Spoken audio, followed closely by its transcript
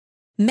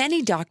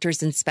Many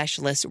doctors and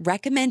specialists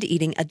recommend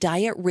eating a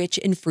diet rich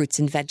in fruits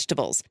and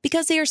vegetables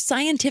because they are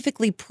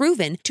scientifically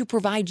proven to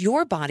provide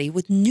your body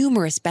with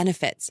numerous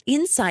benefits.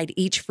 Inside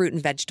each fruit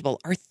and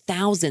vegetable are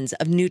thousands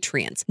of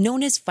nutrients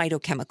known as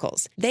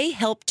phytochemicals. They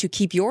help to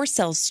keep your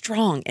cells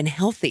strong and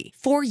healthy.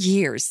 For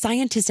years,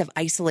 scientists have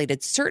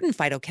isolated certain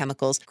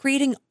phytochemicals,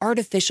 creating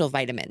artificial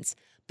vitamins.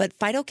 But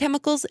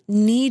phytochemicals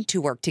need to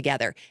work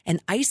together,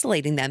 and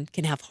isolating them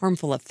can have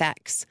harmful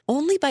effects.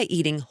 Only by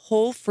eating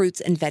whole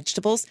fruits and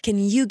vegetables can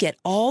you get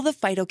all the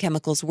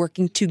phytochemicals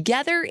working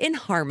together in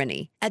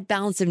harmony. At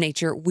Balance of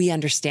Nature, we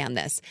understand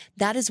this.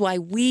 That is why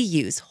we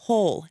use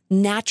whole,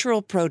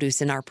 natural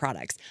produce in our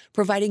products,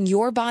 providing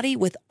your body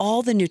with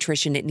all the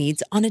nutrition it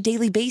needs on a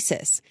daily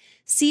basis.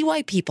 See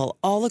why people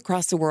all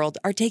across the world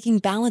are taking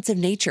Balance of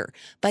Nature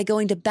by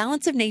going to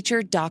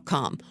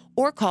balanceofnature.com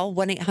or call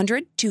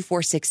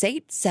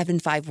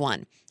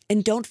 1-800-2468-751.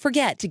 And don't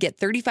forget to get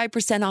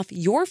 35% off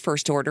your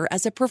first order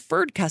as a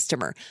preferred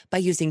customer by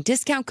using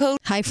discount code.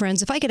 Hi,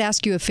 friends. If I could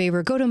ask you a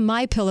favor, go to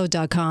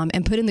mypillow.com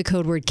and put in the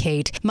code word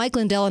Kate. Mike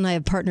Lindell and I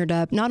have partnered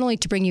up not only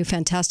to bring you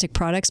fantastic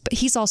products, but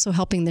he's also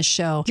helping this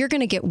show. You're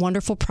going to get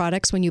wonderful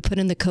products when you put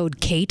in the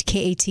code Kate,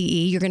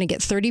 K-A-T-E. You're going to get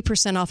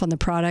 30% off on the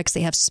products.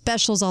 They have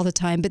specials all the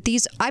time, but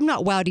these, I'm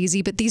not wowed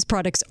easy, but these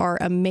products are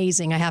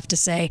amazing, I have to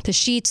say. The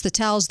sheets, the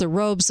towels, the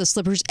robes, the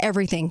slippers,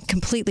 everything,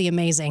 completely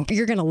amazing.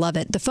 You're going to love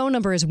it. The phone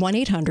number is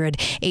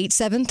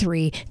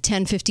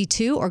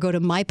 1-800-873-1052 or go to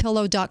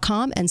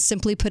mypillow.com and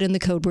simply put in the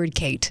code word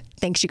Kate.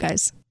 Thanks, you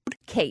guys.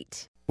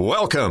 Kate.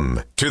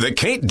 Welcome to the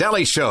Kate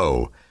Dalley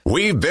Show.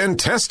 We've been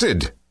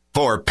tested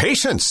for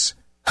patience.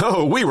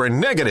 Oh, we were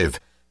negative.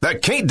 The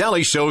Kate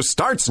Dalley Show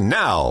starts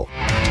now.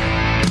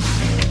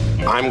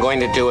 I'm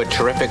going to do a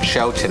terrific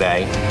show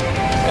today,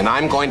 and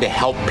I'm going to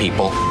help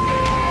people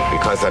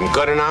because I'm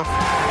good enough,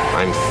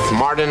 I'm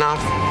smart enough,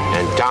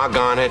 and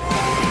doggone it,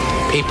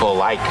 people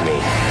like me.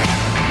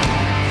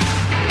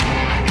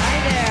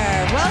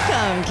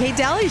 Welcome, Kate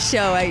Dalley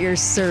Show at your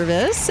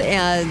service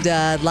and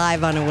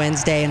live on a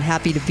Wednesday, and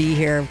happy to be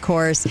here, of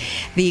course.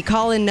 The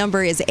call-in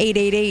number is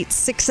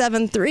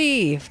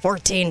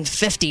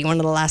 888-673-1450, one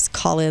of the last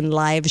call-in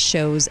live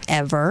shows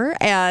ever,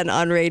 and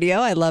on radio.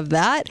 I love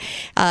that.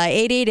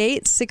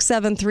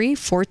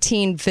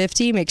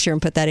 888-673-1450. Make sure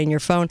and put that in your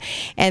phone.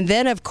 And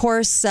then, of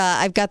course,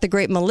 I've got the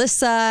great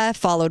Melissa,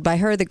 followed by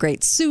her, the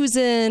great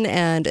Susan,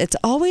 and it's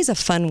always a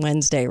fun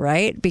Wednesday,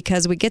 right?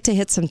 Because we get to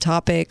hit some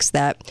topics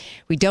that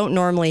we don't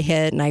normally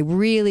hit, and I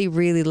really,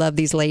 really love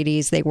these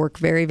ladies. They work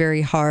very,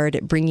 very hard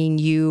at bringing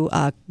you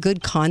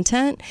good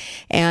content,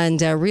 and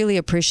really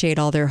appreciate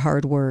all their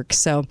hard work.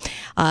 So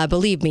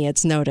believe me,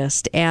 it's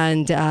noticed.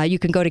 And you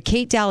can go to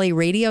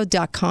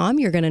katedalleyradio.com.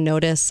 You're going to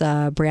notice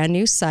a brand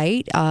new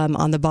site.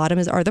 On the bottom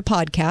are the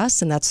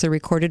podcasts, and that's the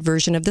recorded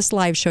version of this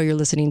live show you're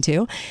listening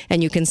to.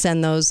 And you can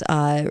send those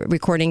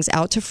recordings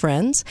out to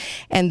friends.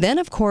 And then,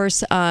 of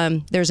course,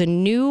 there's a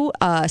new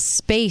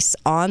space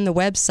on the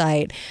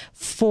website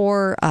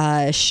for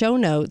show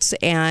notes,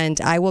 and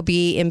I will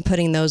be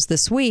inputting those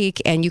this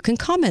week, and you can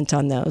comment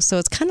on those. So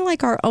it's kind of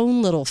like our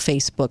own little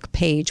Facebook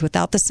page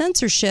without the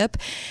censorship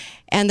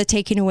and the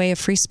taking away of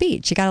free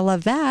speech. You got to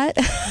love that,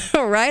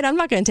 right? I'm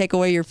not going to take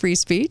away your free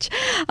speech.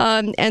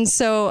 And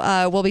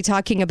so we'll be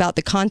talking about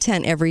the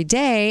content every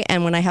day.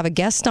 And when I have a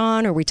guest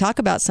on or we talk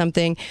about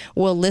something,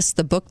 we'll list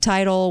the book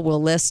title,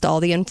 we'll list all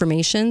the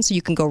information. So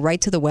you can go right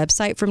to the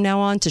website from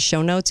now on to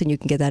show notes, and you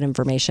can get that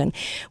information,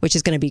 which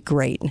is going to be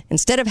great.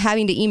 Instead of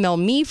having to email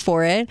me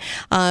for it,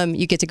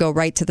 you get to go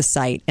right to the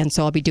site. And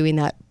so I'll be doing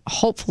that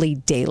hopefully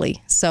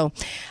daily. So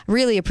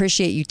really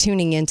appreciate you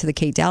tuning in to the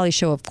Kate Dalley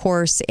Show, of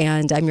course.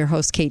 And I'm your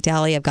host, Kate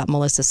Dalley. I've got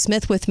Melissa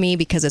Smith with me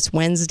because it's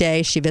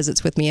Wednesday. She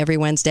visits with me every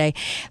Wednesday.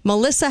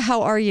 Melissa,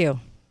 how are you?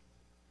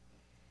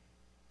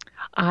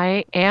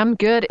 I am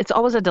good. It's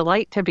always a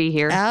delight to be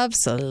here.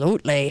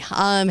 Absolutely.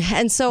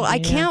 And so I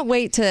can't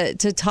wait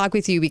to talk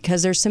with you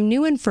because there's some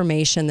new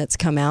information that's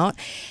come out.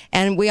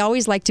 And we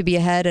always like to be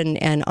ahead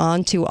and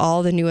on to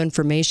all the new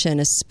information,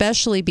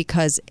 especially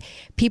because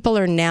people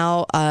are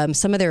now,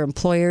 some of their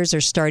employers are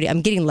starting,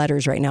 I'm getting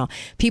letters right now.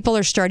 People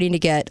are starting to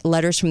get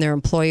letters from their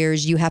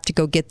employers. You have to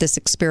go get this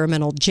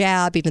experimental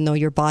jab, even though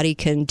your body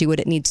can do what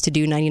it needs to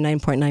do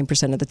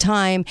 99.9% of the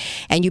time.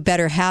 And you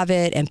better have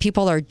it. And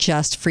people are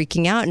just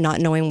freaking out and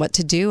not knowing what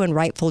to do, and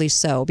rightfully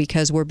so,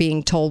 because we're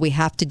being told we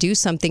have to do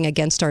something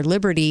against our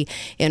liberty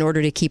in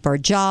order to keep our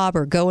job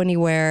or go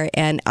anywhere.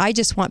 And I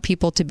just want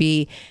people to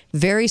be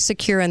very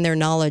secure in their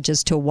knowledge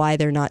as to why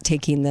they're not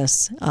taking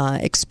this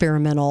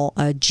experimental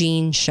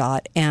gene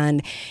shot.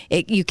 And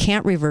you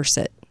can't reverse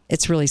it.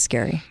 It's really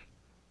scary.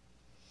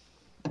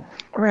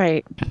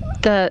 Right.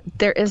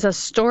 There is a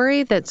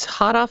story that's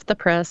hot off the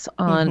press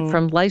on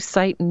from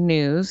LifeSite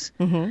News.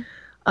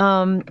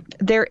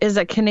 There is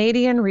a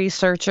Canadian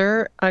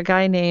researcher, a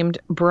guy named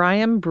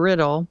Brian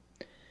Brittle,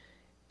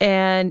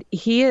 and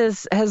he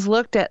has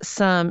looked at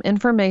some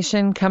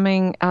information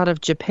coming out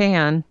of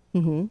Japan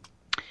and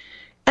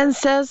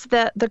says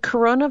that the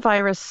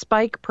coronavirus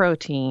spike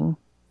protein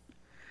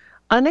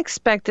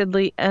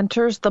unexpectedly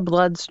enters the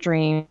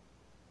bloodstream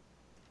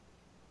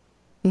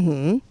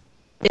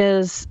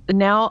is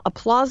now a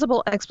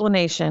plausible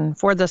explanation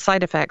for the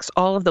side effects,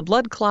 all of the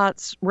blood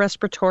clots,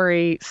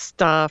 respiratory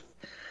stuff,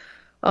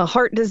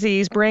 heart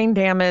disease, brain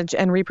damage,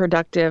 and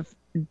reproductive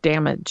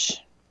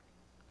damage.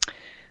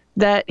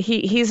 That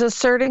he's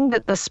asserting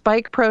that the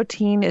spike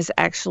protein is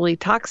actually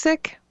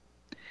toxic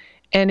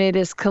and it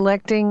is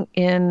collecting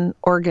in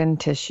organ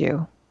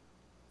tissue.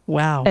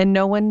 Wow. And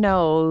no one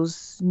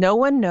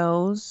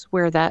knows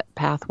where that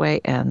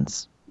pathway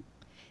ends.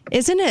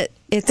 Isn't it?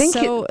 It's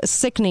so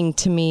sickening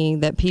to me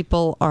that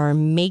people are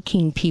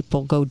making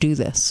people go do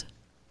this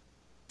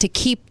to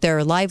keep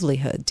their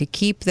livelihood, to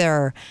keep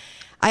their...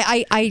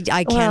 I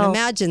can't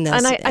imagine this.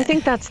 And I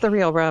think that's the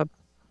real rub.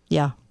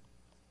 Yeah,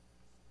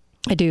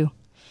 I do.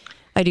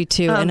 I do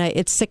too. And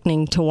it's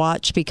sickening to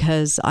watch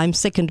because I'm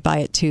sickened by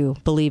it too.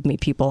 Believe me,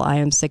 people, I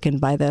am sickened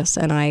by this.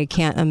 And I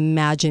can't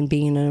imagine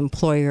being an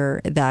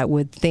employer that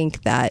would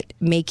think that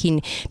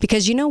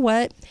because you know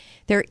what?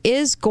 There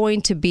is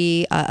going to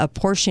be a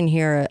portion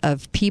here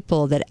of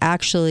people that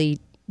actually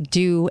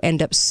do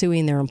end up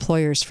suing their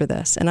employers for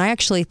this. And I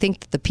actually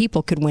think that the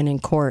people could win in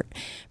court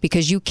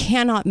because you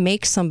cannot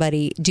make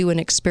somebody do an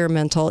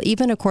experimental,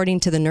 even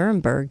according to the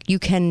Nuremberg, you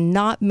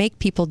cannot make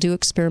people do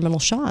experimental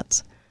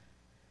shots.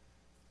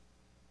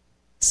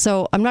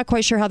 So I'm not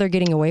quite sure how they're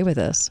getting away with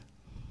this.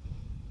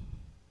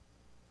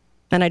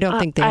 And I don't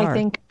think they are. I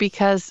think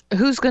because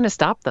who's going to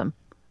stop them?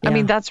 Yeah. I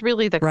mean, that's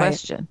really the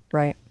question.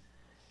 Right.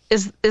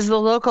 Is the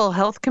local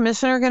health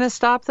commissioner going to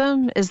stop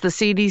them? Is the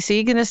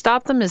CDC going to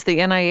stop them? Is the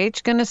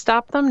NIH going to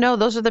stop them? No,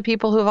 those are the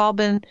people who've all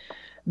been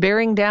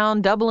bearing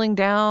down, doubling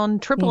down,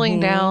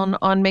 tripling down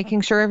on making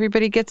sure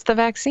everybody gets the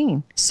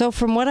vaccine. So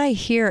from what I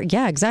hear,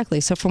 yeah,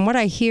 exactly. So from what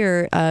I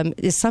hear,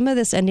 is some of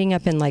this ending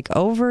up in like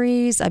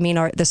ovaries? I mean,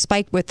 are the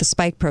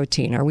spike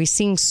protein, are we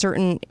seeing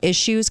certain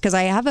issues? Because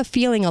I have a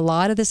feeling a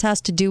lot of this has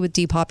to do with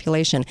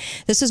depopulation.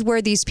 This is where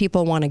these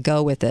people want to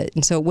go with it.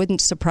 And so it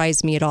wouldn't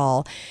surprise me at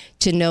all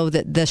to know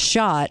that the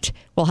shot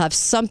will have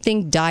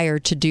something dire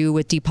to do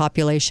with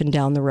depopulation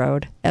down the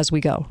road as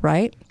we go,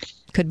 right?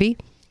 Could be.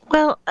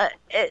 Well,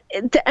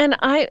 and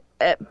I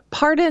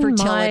pardon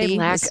my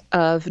lack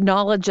of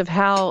knowledge of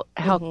how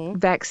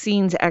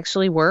vaccines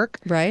actually work.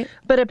 Right.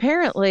 But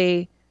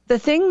apparently, the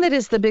thing that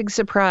is the big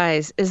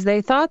surprise is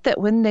they thought that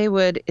when they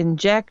would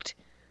inject,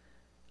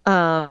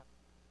 when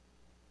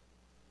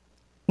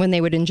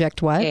they would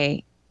inject what?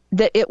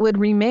 That it would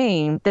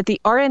remain, that the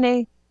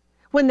RNA,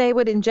 when they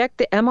would inject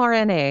the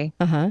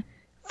mRNA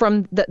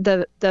from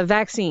the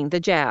vaccine, the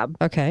jab.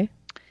 Okay.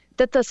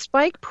 That the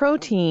spike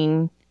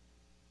protein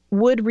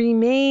would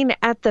remain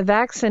at the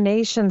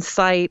vaccination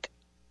site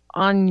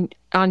on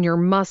your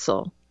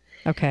muscle.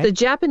 Okay. The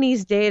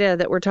Japanese data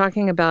that we're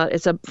talking about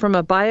is from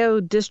a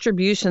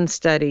biodistribution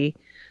study.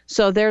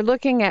 So they're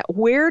looking at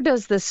where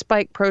does the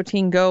spike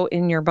protein go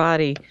in your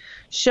body,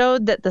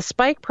 showed that the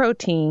spike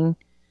protein,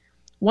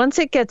 once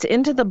it gets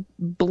into the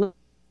blood...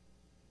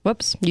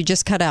 Whoops, you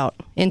just cut out.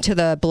 Into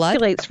the blood?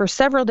 Circulates for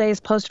several days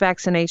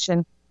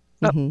post-vaccination.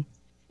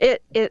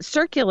 It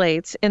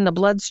circulates in the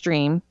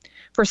bloodstream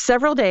for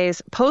several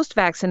days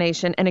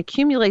post-vaccination and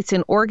accumulates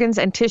in organs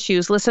and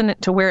tissues. Listen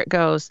to where it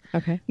goes.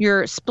 Okay.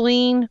 Your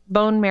spleen,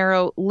 bone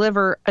marrow,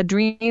 liver,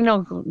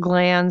 adrenal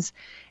glands,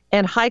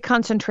 and high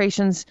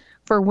concentrations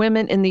for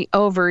women in the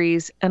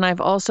ovaries. And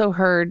I've also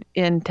heard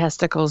in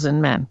testicles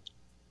in men.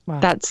 Wow.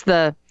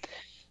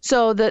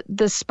 So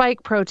the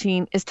spike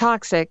protein is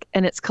toxic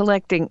and it's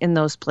collecting in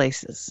those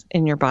places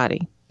in your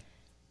body.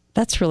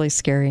 That's really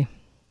scary.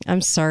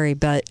 I'm sorry,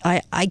 but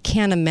I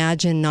can't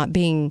imagine not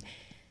being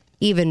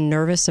even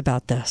nervous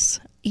about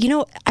this. You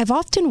know, I've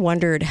often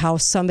wondered how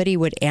somebody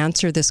would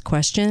answer this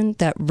question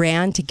that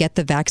ran to get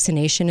the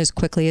vaccination as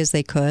quickly as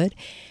they could.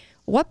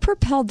 What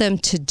propelled them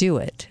to do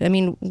it? I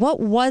mean,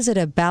 what was it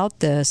about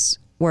this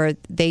where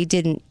they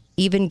didn't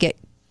even get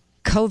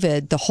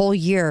COVID the whole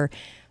year?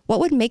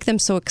 What would make them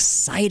so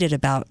excited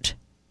about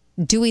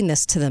doing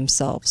this to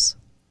themselves?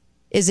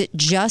 Is it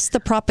just the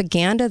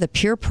propaganda, the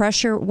peer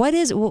pressure? What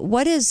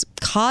is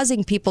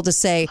causing people to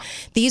say,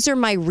 these are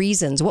my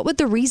reasons? What would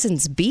the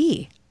reasons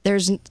be?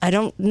 I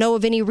don't know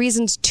of any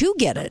reasons to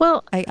get it.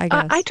 Well, I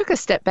guess. I took a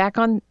step back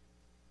on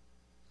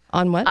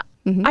what?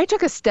 I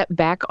took a step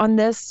back on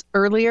this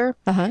earlier,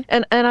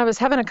 and I was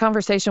having a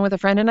conversation with a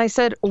friend, and I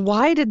said,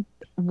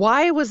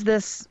 why was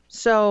this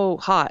so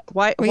hot?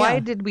 Why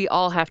did we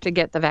all have to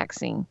get the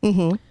vaccine?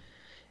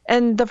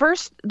 And the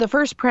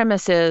first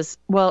premise is,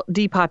 well,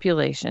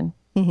 depopulation.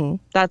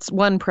 That's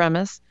one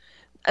premise.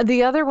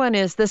 The other one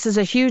is this is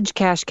a huge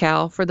cash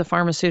cow for the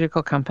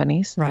pharmaceutical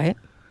companies. Right.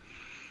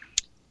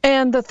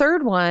 And the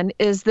third one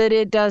is that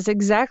it does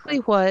exactly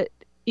what,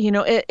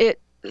 it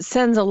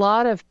sends a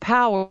lot of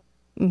power.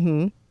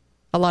 A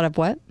lot of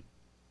what?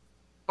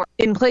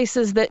 In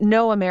places that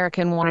no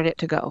American wanted it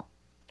to go.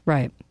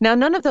 Right. Now,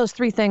 none of those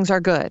three things are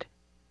good.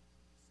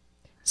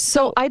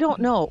 So I don't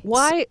know.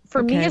 Why,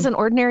 for me as an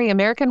ordinary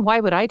American,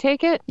 why would I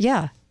take it?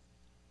 Yeah.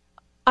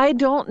 I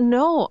don't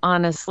know,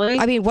 honestly.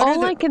 I mean,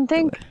 I can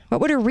think.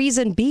 What would a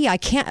reason be?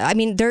 I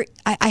mean,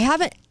 I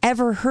haven't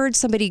ever heard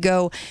somebody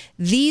go,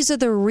 these are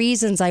the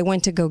reasons I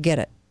went to go get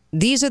it.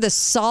 These are the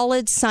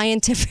solid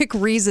scientific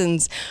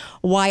reasons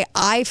why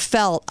I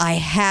felt I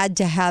had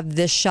to have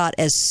this shot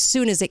as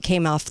soon as it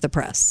came off the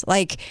press.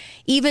 Like,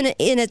 even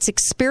in its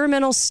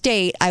experimental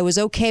state, I was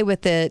okay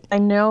with it. I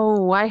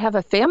know. I have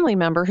a family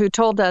member who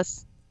told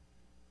us.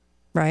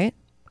 Right?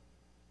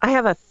 I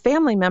have a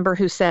family member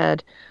who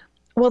said,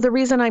 well, the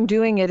reason I'm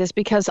doing it is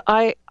because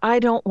I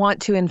don't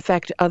want to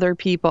infect other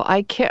people.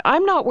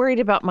 I'm not worried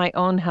about my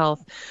own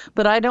health,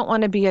 but I don't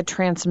want to be a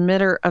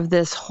transmitter of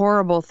this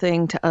horrible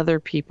thing to other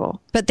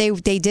people. But they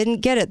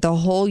didn't get it the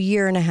whole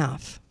year and a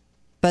half.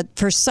 But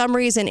for some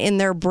reason in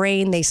their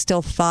brain, they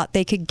still thought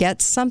they could get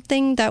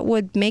something that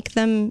would make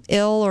them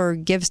ill or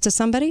gives to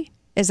somebody.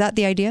 Is that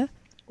the idea?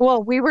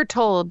 Well, we were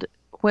told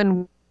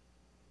when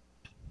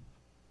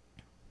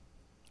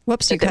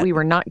that we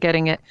were not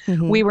getting it.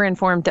 Mm-hmm. We were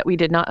informed that we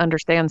did not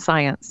understand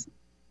science.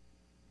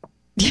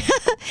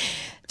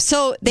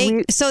 So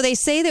they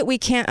say that we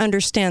can't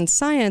understand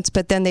science,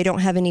 but then they don't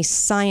have any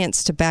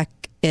science to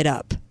back it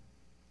up.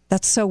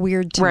 That's so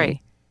weird to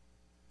me.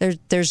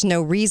 There's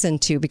no reason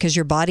to, because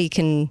your body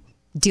can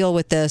deal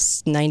with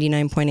this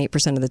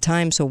 99.8% of the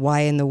time. So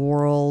why in the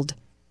world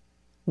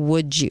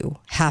would you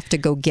have to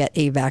go get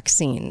a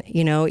vaccine?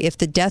 You know, if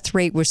the death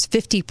rate was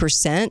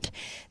 50%,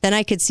 then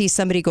I could see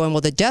somebody going,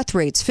 well, the death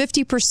rate's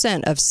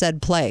 50% of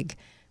said plague.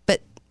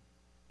 But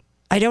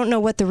I don't know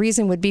what the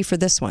reason would be for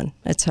this one.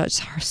 It's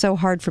so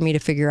hard for me to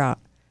figure out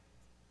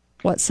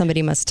what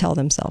somebody must tell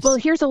themselves. Well,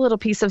 here's a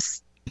piece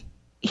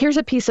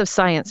of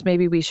science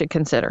maybe we should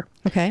consider.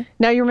 Okay.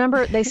 Now, you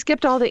remember they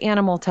skipped all the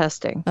animal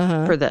testing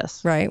for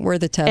this. Right. We're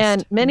the test.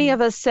 And many of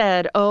us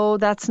said, oh,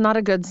 that's not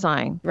a good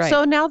sign. Right.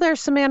 So now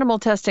there's some animal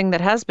testing that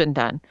has been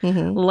done.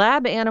 Mm-hmm.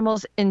 Lab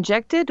animals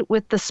injected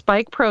with the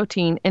spike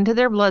protein into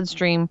their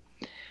bloodstream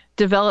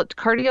developed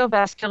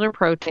cardiovascular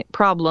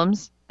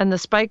problems. And the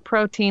spike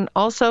protein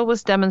also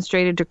was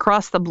demonstrated to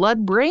cross the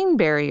blood-brain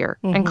barrier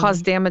and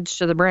cause damage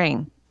to the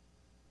brain.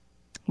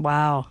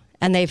 Wow.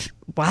 And they've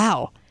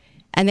How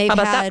about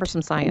that for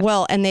some science?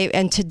 Well,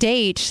 and to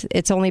date,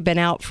 it's only been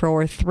out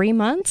for 3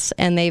 months,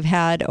 and they've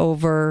had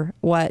over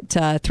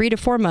 3 to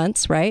 4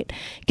 months, right?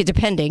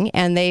 Depending,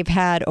 and they've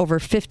had over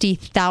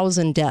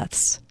 50,000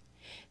 deaths.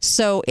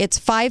 So it's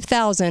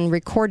 5,000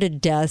 recorded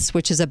deaths,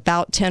 which is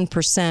about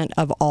 10%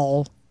 of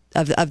all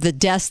of the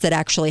deaths that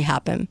actually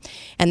happen,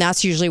 and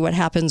that's usually what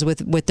happens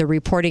with the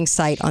reporting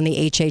site on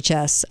the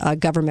HHS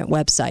government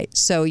website.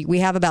 So we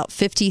have about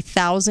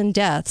 50,000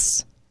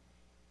 deaths.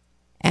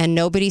 And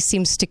nobody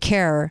seems to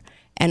care.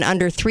 And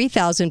under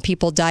 3,000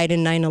 people died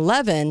in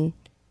 9/11.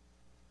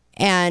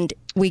 And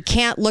we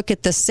can't look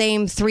at the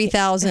same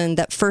 3,000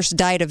 that first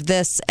died of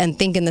this and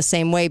think in the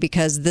same way,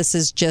 because this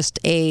is just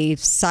a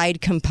side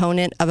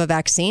component of a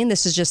vaccine.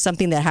 This is just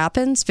something that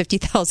happens.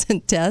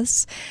 50,000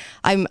 deaths.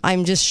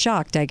 I'm just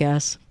shocked, I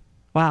guess.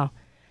 Wow.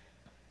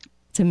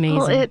 It's amazing.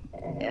 Well,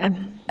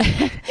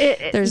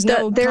 there's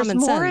no there's common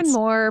more sense. and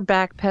more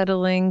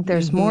backpedaling.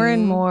 There's more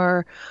and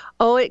more.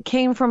 Oh, it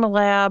came from a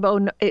lab. Oh,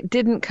 no, it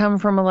didn't come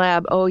from a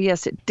lab. Oh,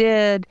 yes, it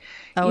did.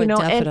 Oh, it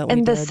definitely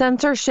and the did.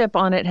 censorship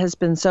on it has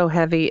been so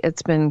heavy.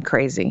 It's been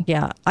crazy.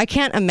 Yeah, I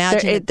can't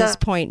imagine at this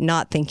point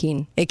not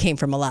thinking it came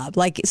from a lab.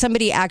 Like,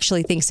 somebody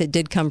actually thinks it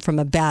did come from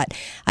a bat.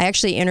 I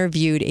actually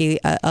interviewed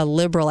a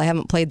liberal. I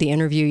haven't played the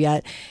interview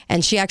yet,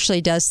 and she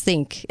actually does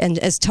think and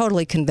is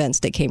totally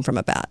convinced it came from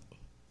a bat.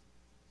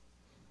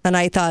 And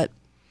I thought,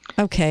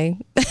 okay.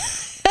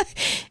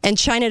 And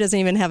China doesn't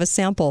even have a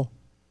sample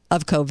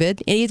of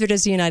COVID, and neither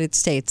does the United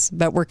States.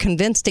 But we're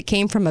convinced it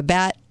came from a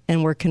bat,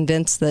 and we're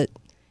convinced that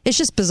it's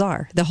just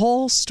bizarre. The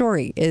whole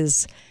story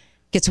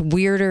gets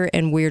weirder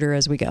and weirder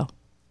as we go.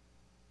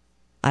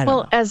 I don't know.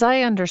 Well, as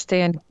I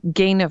understand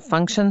gain of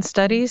function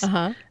studies,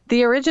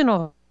 the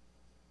original...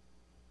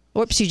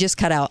 Whoops, you just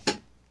cut out.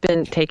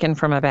 ...been taken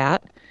from a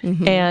bat,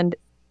 and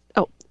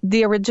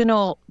the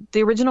original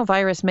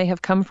virus may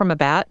have come from a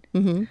bat,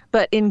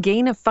 but in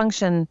gain of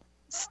function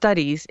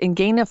studies, in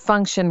gain of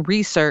function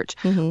research,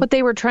 what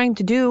they were trying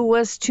to do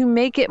was to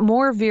make it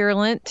more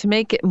virulent, to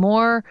make it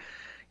more,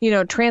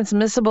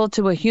 transmissible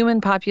to a human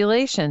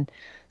population.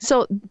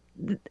 So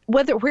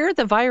where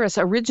the virus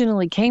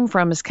originally came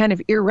from is kind of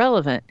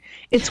irrelevant.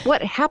 It's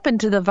what happened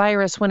to the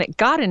virus when it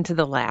got into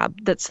the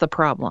lab that's the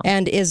problem.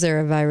 And is there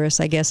a virus,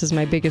 I guess, is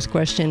my biggest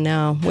question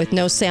now. With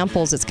no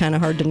samples, it's kind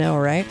of hard to know,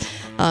 right?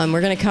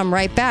 We're going to come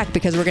right back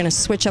because we're going to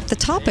switch up the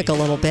topic a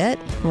little bit.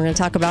 We're going to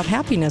talk about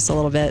happiness a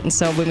little bit. And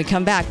so when we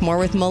come back, more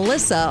with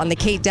Melissa on The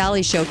Kate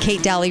Dalley Show,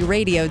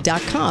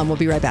 KateDalleyRadio.com. We'll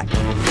be right back.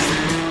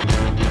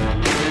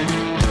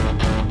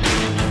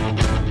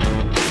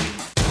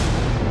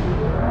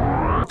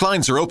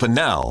 Lines are open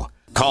now.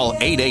 Call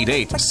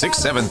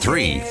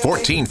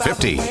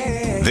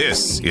 888-673-1450.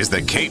 This is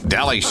The Kate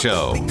Dalley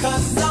Show.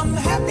 Because I'm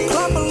happy.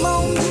 Clap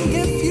along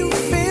if you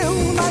feel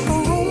like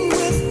a room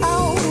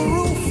without a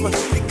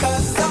roof.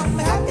 Because I'm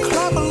happy.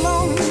 Clap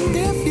along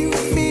if you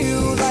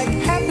feel like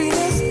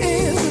happiness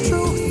is the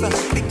truth.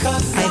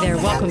 Because Hi there.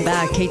 Welcome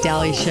Kate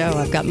Dalley Show.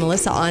 I've got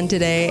Melissa on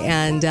today,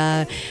 and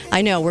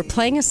I know we're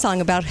playing a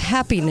song about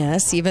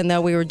happiness, even though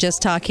we were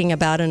just talking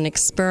about an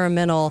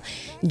experimental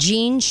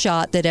gene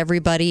shot that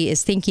everybody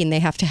is thinking they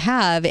have to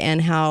have,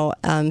 and how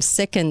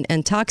sick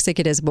and toxic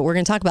it is. But we're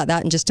going to talk about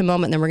that in just a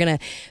moment, and then we're going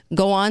to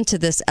go on to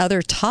this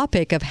other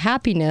topic of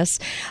happiness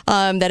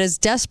that is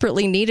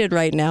desperately needed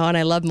right now, and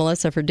I love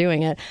Melissa for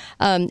doing it.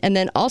 And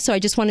then also, I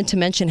just wanted to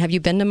mention, have you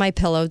been to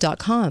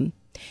mypillow.com?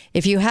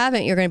 If you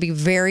haven't, you're going to be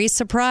very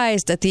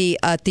surprised at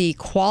the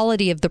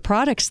quality of the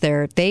products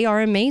there. They are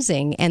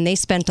amazing, and they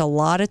spent a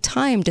lot of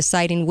time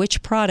deciding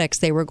which products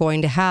they were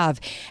going to have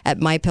at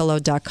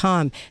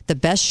mypillow.com. The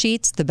best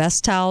sheets, the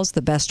best towels,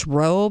 the best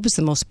robes,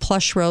 the most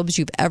plush robes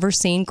you've ever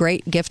seen.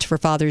 Great gift for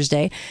Father's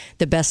Day.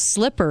 The best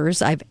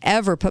slippers I've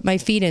ever put my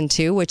feet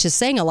into, which is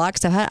saying a lot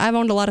because I've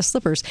owned a lot of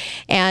slippers.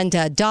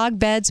 And dog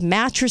beds,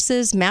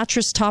 mattresses,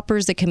 mattress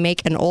toppers that can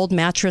make an old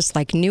mattress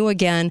like new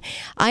again.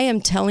 I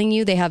am telling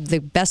you, they have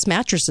the best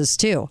mattresses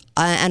too,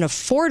 and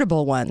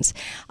affordable ones.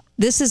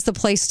 This is the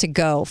place to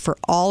go for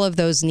all of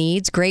those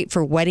needs. Great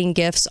for wedding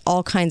gifts,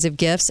 all kinds of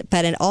gifts,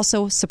 but it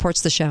also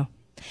supports the show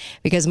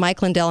because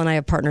Mike Lindell and I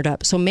have partnered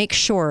up. So make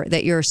sure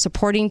that you're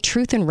supporting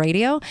Truth in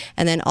Radio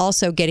and then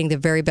also getting the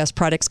very best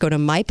products. Go to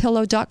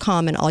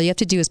mypillow.com, and all you have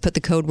to do is put the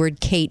code word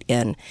Kate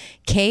in,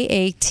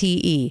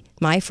 Kate,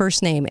 my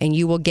first name, and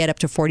you will get up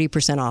to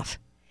 40% off.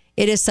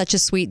 It is such a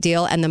sweet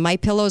deal, and the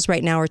MyPillows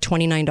right now are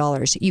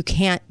 $29. You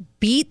can't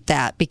beat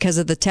that because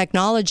of the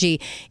technology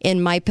in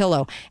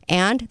MyPillow,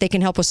 and they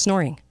can help with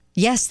snoring.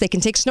 Yes, they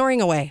can take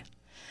snoring away.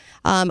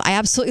 I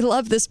absolutely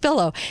love this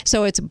pillow.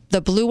 So it's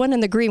the blue one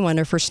and the green one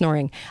are for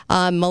snoring.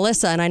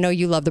 Melissa, and I know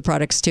you love the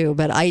products too,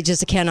 but I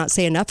just cannot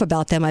say enough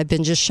about them. I've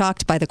been just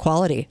shocked by the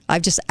quality.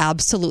 I've just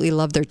absolutely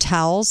loved their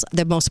towels,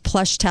 the most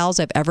plush towels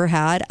I've ever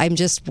had. I'm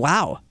just,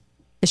 wow.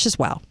 It's just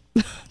wow.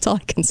 That's all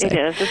I can say. It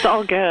is. It's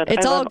all good.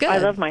 It's all good. I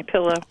love my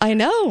pillow. I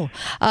know.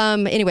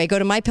 Anyway, go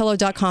to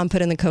mypillow.com,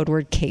 put in the code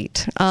word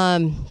Kate.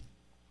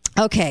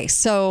 Okay,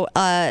 so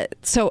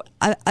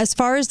as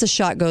far as the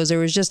shot goes, there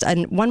was just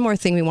one more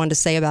thing we wanted to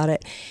say about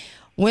it.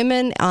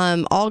 Women,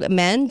 all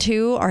men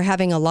too, are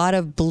having a lot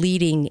of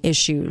bleeding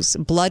issues,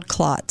 blood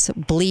clots,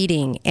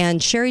 bleeding,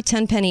 and Sherry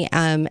Tenpenny,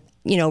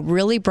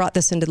 really brought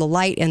this into the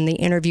light in the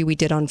interview we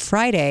did on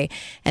Friday,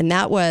 and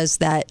that was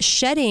that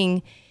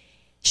shedding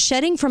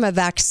from a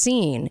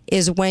vaccine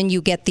is when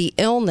you get the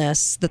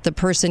illness that the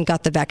person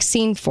got the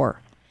vaccine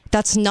for.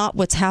 That's not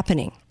what's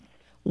happening.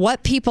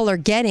 What people are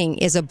getting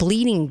is a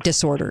bleeding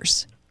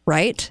disorders,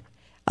 right?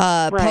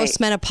 Right.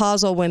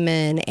 Postmenopausal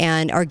women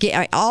and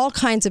all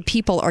kinds of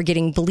people are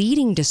getting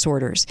bleeding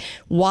disorders.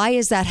 Why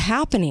is that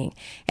happening?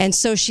 And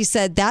so she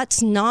said,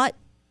 that's not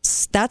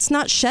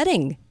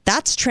shedding.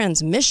 That's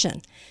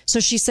transmission. So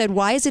she said,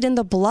 why is it in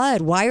the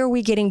blood? Why are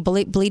we getting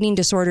bleeding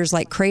disorders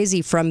like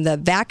crazy from the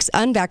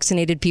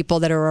unvaccinated people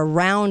that are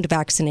around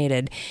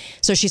vaccinated?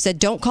 So she said,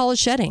 don't call it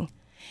shedding.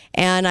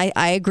 And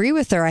I agree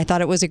with her. I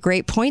thought it was a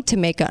great point to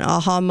make an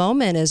aha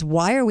moment is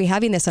why are we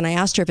having this? And I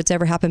asked her if it's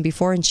ever happened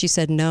before. And she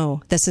said,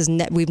 no,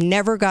 we've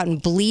never gotten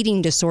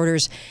bleeding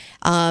disorders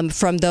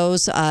from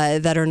those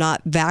that are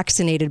not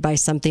vaccinated by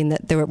something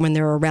when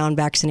they're around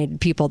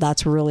vaccinated people.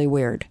 That's really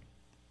weird.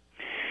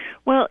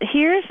 Well,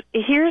 here's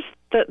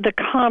the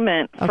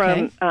comment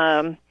from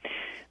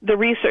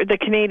the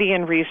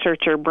Canadian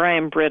researcher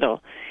Brian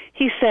Brittle.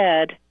 He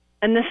said,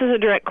 and this is a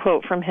direct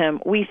quote from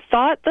him, "We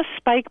thought the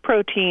spike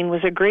protein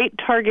was a great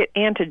target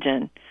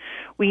antigen.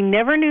 We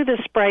never knew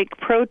the spike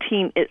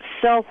protein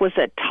itself was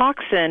a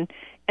toxin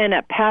and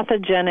a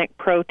pathogenic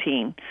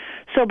protein.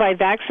 So by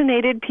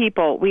vaccinated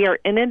people, we are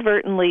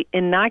inadvertently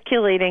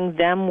inoculating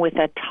them with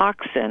a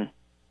toxin."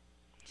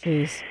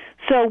 Jeez.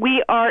 So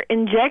we are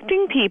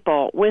injecting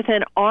people with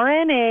an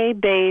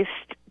RNA-based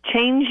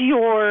change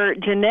your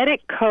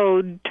genetic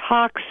code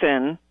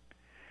toxin,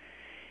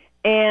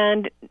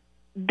 and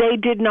they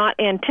did not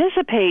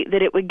anticipate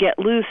that it would get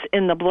loose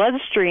in the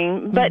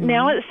bloodstream, but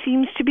now it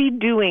seems to be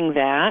doing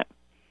that.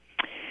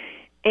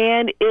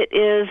 And it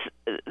is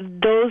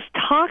those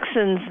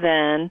toxins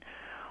then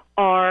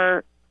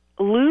are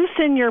loose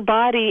in your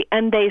body,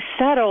 and they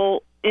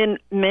settle in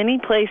many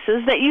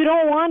places that you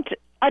don't want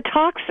a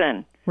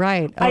toxin.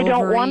 Right. I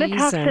don't want a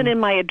toxin in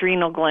my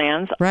adrenal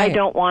glands. Right. I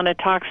don't want a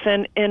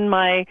toxin in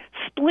my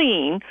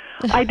spleen.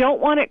 I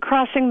don't want it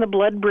crossing the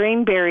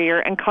blood-brain barrier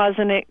and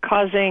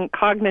causing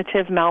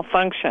cognitive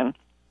malfunction.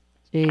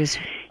 Jeez.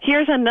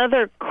 Here's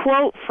another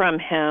quote from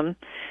him.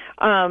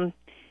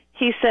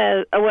 He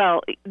says,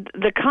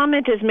 the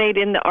comment is made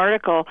in the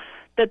article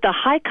that the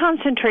high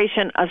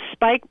concentration of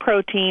spike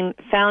protein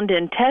found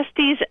in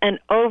testes and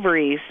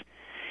ovaries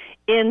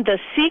in the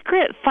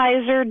secret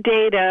Pfizer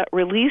data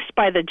released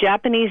by the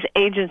Japanese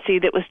agency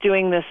that was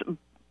doing this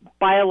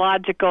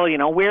biological,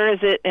 where is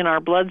it in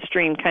our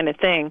bloodstream kind of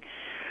thing,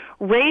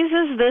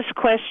 raises this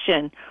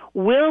question: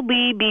 will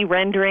we be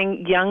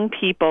rendering young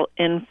people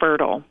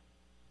infertile?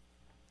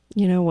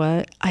 You know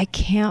what? I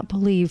can't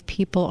believe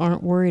people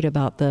aren't worried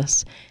about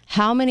this.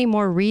 How many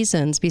more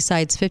reasons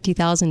besides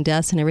 50,000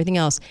 deaths and everything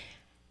else?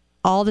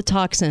 all the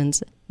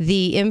toxins,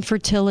 the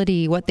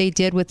infertility, what they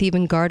did with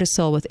even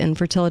Gardasil with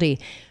infertility.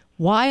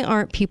 Why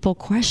aren't people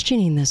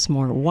questioning this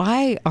more?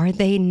 Why are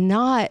they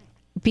not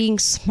being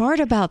smart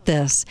about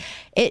this?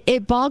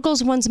 It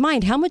boggles one's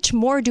mind. How much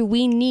more do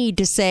we need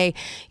to say,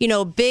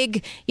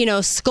 big,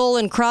 skull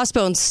and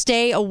crossbones,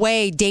 stay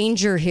away,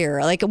 danger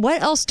here? Like,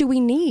 what else do we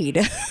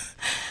need?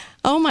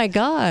 Oh my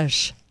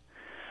gosh.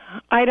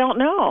 I don't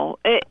know.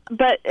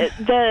 But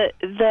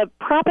the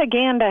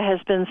propaganda has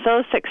been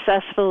so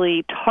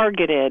successfully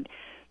targeted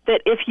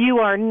that if you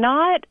are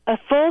not a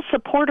full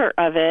supporter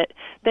of it,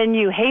 then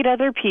you hate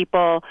other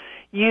people,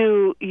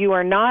 you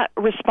are not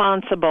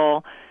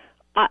responsible.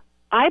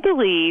 I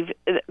believe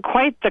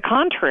quite the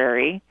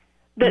contrary,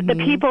 that the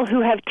people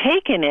who have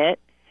taken it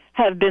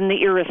have been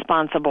the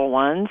irresponsible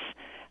ones,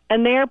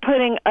 and they are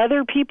putting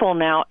other people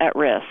now at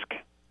risk.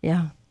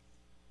 Yeah.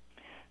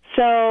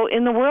 So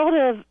in the world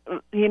of,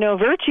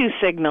 virtue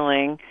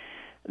signaling,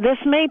 this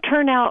may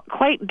turn out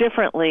quite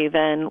differently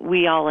than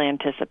we all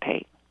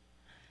anticipate.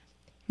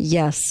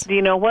 Yes.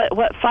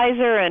 What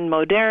Pfizer and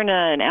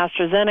Moderna and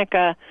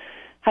AstraZeneca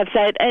have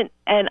said,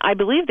 and I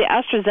believe the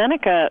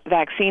AstraZeneca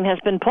vaccine has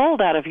been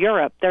pulled out of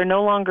Europe. They're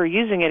no longer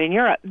using it in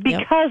Europe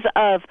because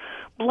of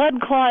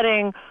blood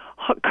clotting,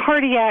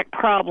 cardiac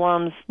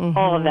problems,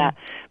 all of that.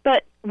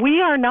 But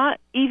we are not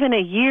even a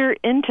year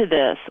into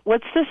this.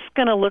 What's this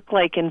going to look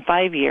like in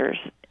 5 years,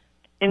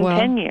 in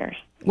 10 years?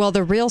 Well,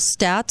 the real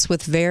stats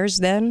with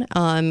VAERS then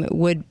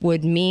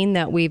would mean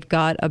that we've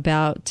got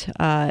about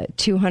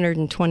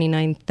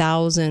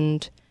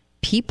 229,000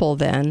 people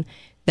then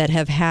that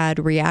have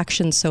had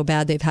reactions so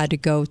bad they've had to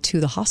go to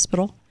the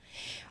hospital.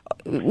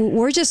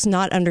 We're just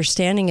not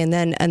understanding. And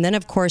then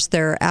of course,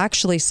 they're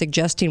actually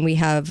suggesting we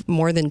have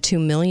more than 2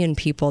 million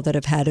people that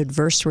have had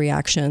adverse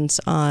reactions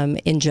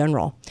in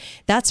general.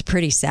 That's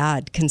pretty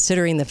sad,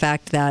 considering the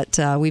fact that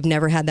we've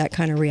never had that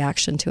kind of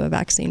reaction to a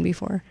vaccine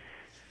before.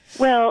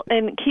 Well,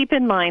 and keep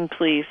in mind,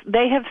 please,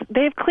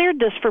 they've cleared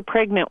this for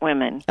pregnant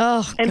women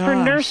and for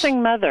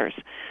nursing mothers.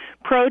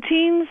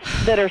 Proteins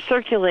that are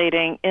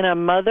circulating in a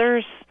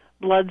mother's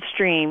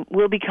bloodstream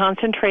will be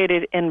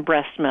concentrated in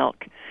breast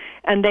milk.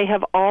 And they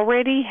have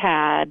already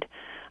had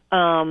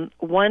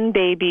one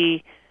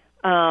baby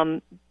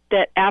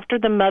that after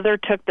the mother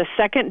took the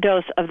second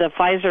dose of the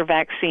Pfizer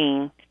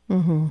vaccine,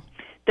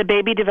 the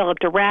baby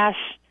developed a rash,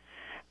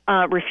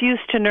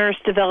 refused to nurse,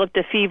 developed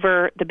a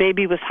fever. The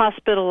baby was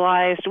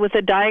hospitalized with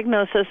a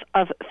diagnosis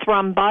of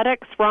thrombotic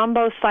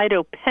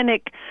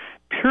thrombocytopenic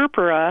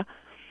purpura,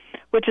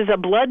 which is a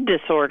blood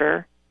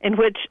disorder in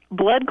which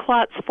blood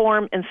clots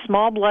form in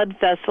small blood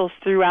vessels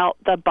throughout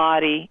the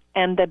body,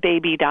 and the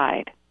baby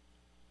died.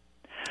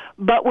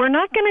 But we're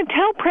not going to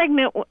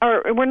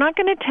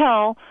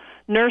tell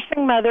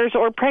nursing mothers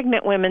or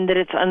pregnant women that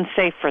it's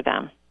unsafe for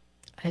them.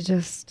 I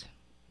just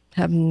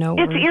have no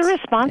words. It's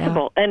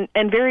irresponsible and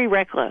very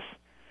reckless.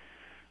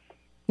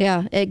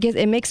 Yeah,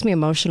 it makes me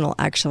emotional,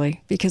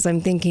 actually, because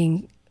I'm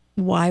thinking,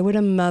 why would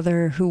a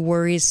mother who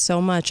worries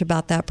so much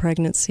about that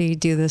pregnancy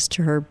do this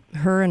to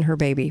her and her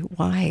baby?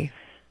 Why?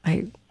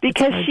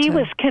 Because she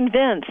was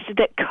convinced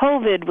that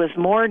COVID was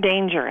more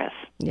dangerous.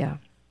 Yeah.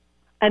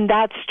 And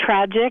that's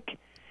tragic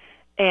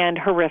and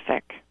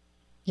horrific.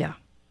 Yeah.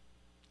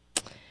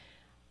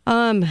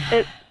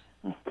 It's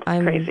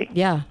crazy.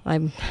 Yeah,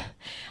 I'm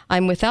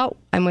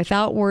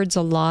without words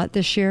a lot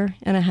this year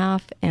and a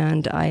half,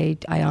 and I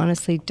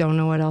honestly don't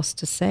know what else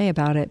to say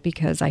about it,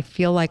 because I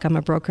feel like I'm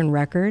a broken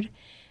record,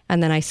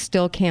 and then I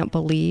still can't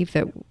believe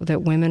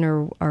that women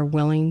are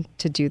willing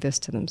to do this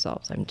to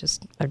themselves. I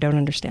don't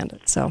understand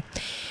it. So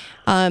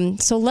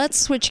let's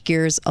switch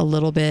gears a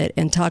little bit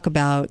and talk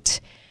about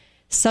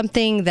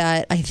something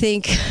that I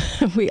think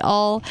we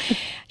all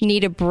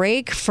need a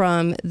break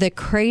from, the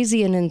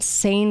crazy and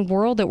insane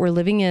world that we're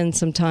living in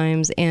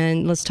sometimes.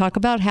 And let's talk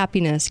about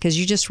happiness, because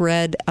you just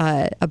read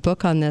a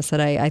book on this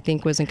that I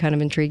think was kind of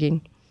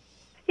intriguing.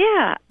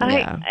 Yeah.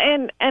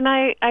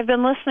 I've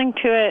been listening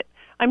to it.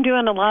 I'm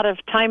doing a lot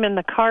of time in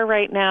the car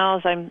right now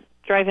as I'm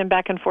driving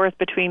back and forth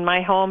between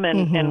my home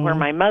and where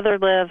my mother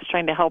lives,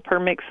 trying to help her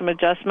make some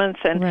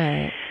adjustments. And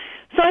right.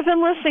 So I've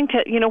been listening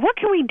to, what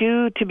can we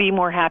do to be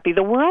more happy?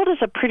 The world is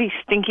a pretty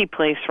stinky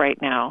place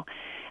right now.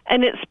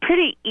 And it's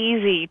pretty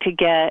easy to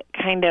get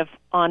kind of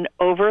on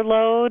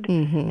overload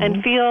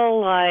and feel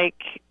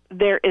like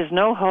there is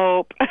no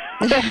hope.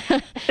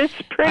 It's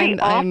pretty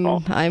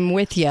awful. I'm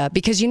with you,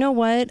 because you know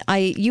what?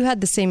 You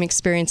had the same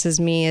experience as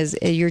me. As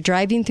you're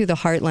driving through the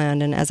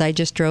heartland, and as I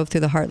just drove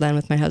through the heartland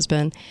with my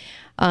husband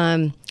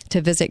to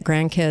visit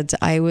grandkids,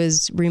 I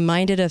was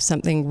reminded of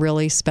something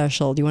really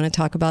special. Do you want to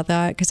talk about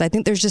that? Because I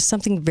think there's just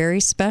something very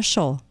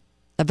special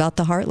about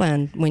the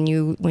heartland when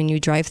you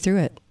drive through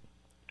it.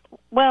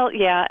 Well,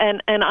 yeah,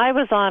 and I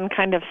was on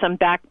kind of some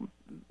back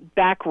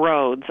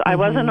roads. I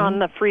wasn't on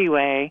the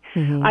freeway.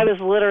 I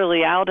was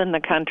literally out in the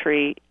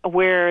country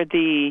where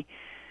the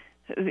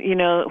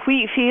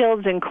wheat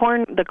fields and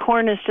the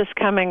corn is just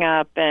coming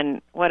up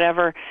and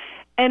whatever.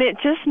 And it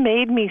just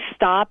made me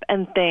stop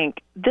and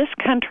think, this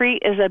country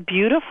is a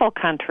beautiful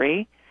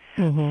country,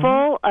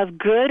 full of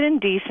good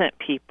and decent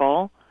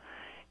people.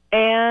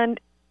 And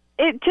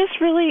it just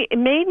really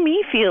made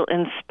me feel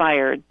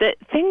inspired that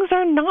things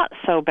are not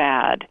so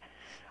bad.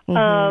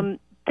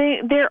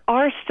 There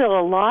are still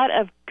a lot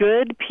of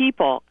good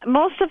people.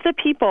 Most of the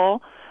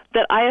people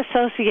that I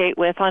associate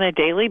with on a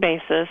daily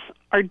basis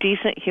are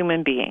decent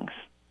human beings.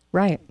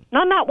 Right.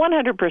 Not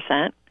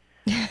 100%,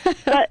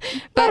 but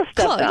most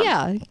of them.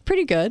 Yeah,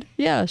 pretty good.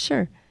 Yeah,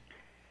 sure.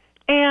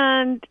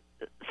 And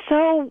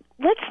so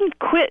let's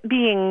quit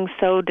being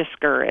so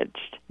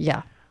discouraged.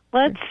 Yeah.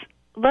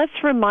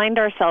 Let's remind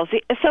ourselves.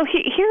 So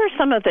here are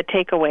some of the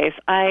takeaways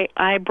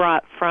I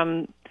brought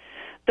from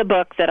the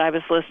book that I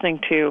was listening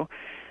to.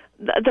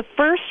 The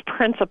first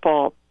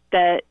principle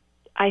that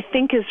I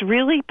think is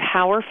really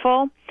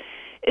powerful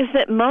is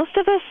that most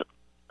of us,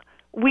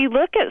 we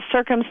look at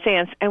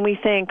circumstance and we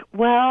think,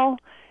 well,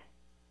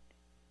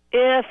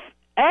 if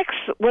X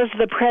was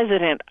the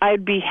president,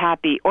 I'd be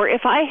happy. Or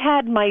if I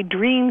had my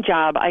dream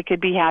job, I could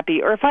be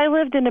happy. Or if I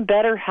lived in a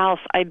better house,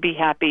 I'd be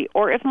happy.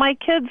 Or if my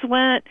kids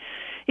went,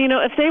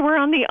 if they were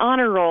on the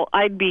honor roll,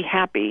 I'd be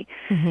happy.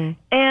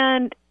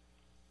 And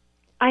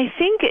I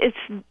think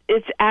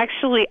it's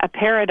actually a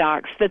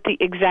paradox that the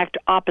exact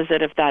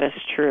opposite of that is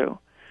true.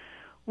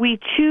 We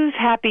choose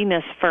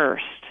happiness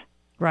first.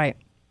 Right.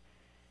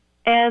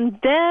 And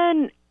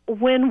then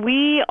when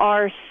we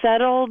are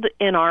settled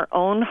in our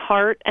own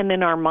heart and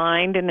in our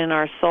mind and in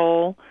our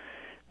soul,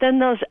 then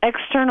those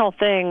external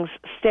things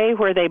stay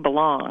where they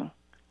belong.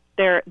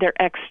 They're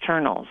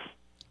externals.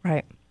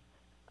 Right.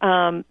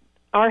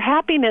 Our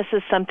happiness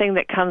is something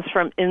that comes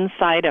from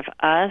inside of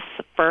us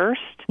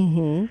first.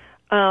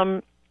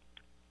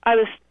 I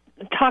was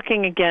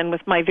talking again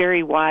with my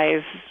very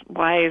wise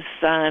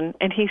son,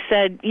 and he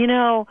said,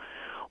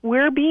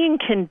 we're being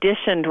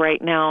conditioned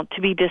right now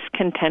to be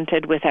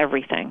discontented with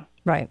everything.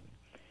 Right.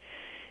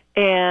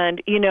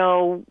 And,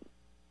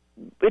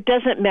 it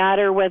doesn't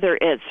matter whether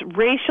it's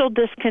racial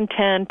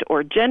discontent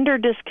or gender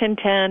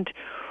discontent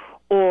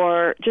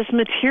or just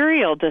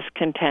material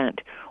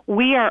discontent.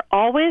 We are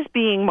always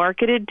being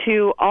marketed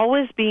to,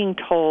 always being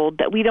told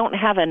that we don't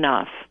have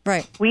enough.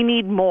 Right. We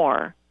need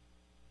more.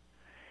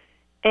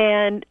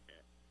 And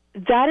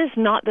that is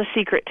not the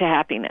secret to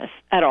happiness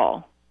at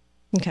all.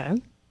 Okay.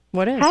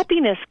 What is?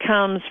 Happiness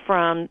comes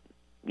from,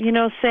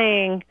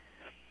 saying,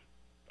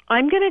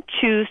 I'm going to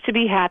choose to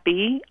be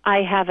happy.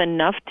 I have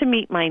enough to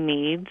meet my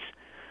needs.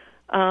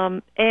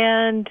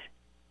 And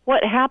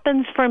what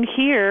happens from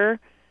here,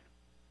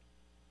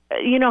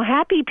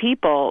 happy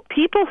people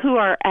who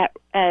are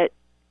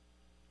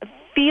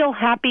feel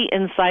happy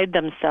inside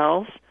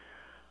themselves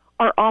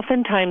are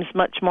oftentimes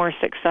much more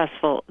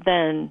successful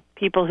than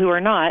people who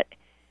are not.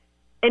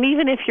 And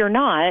even if you're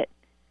not,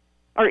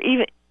 or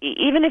even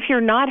if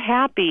you're not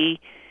happy,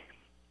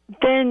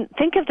 then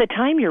think of the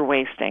time you're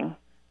wasting.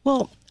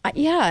 Well,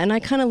 yeah, and I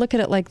kind of look at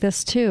it like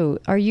this too.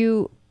 Do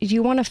you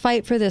want to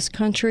fight for this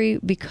country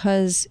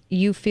because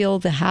you feel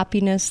the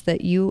happiness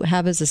that you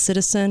have as a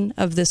citizen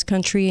of this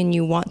country and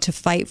you want to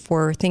fight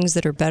for things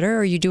that are better? Or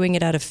are you doing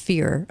it out of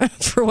fear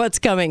for what's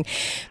coming?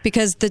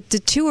 Because the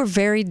two are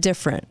very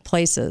different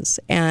places.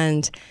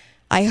 And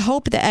I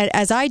hope that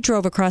as I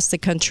drove across the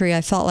country,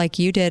 I felt like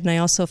you did. And I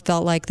also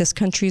felt like this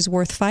country is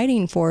worth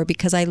fighting for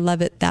because I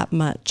love it that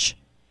much.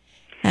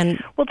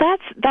 And well,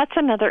 that's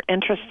another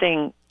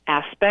interesting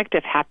aspect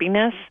of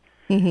happiness.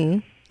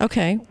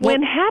 Okay.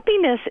 When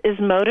happiness is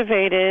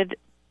motivated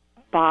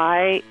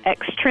by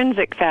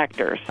extrinsic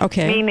factors,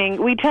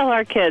 meaning we tell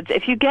our kids,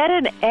 if you get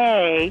an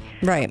A,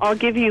 right, I'll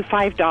give you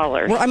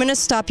 $5. Well, I'm going to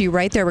stop you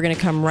right there. We're going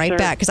to come right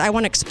back because I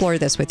want to explore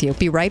this with you.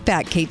 Be right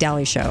back. Kate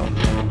Dalley Show.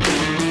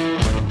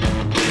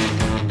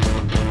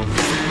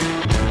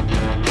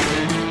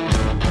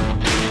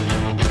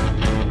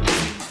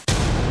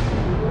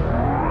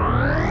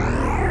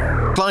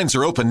 Lines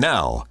are open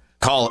now.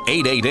 Call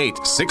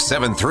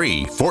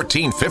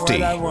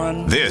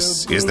 888-673-1450.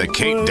 This is the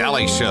Kate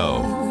Dalley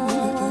Show.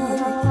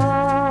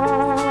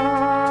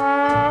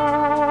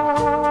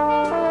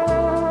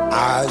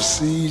 I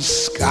see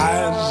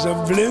skies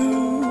of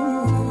blue,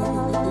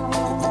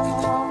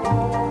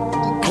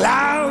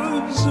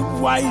 clouds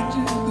of white,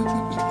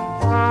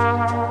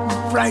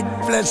 bright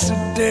blessed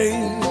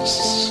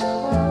days,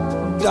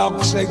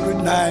 dark sacred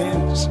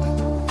nights,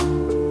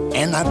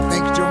 and I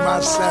think to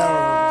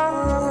myself,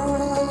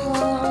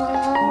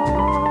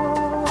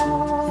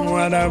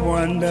 what a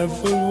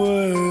wonderful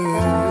world.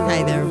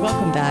 Hi there.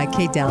 Welcome back.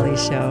 Kate Dalley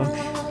Show.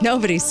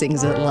 Nobody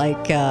sings it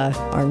like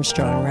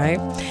Armstrong, right?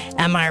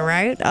 Am I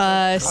right?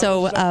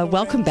 So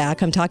welcome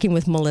back. I'm talking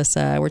with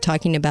Melissa. We're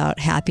talking about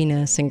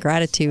happiness and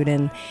gratitude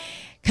and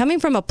coming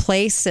from a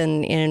place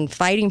in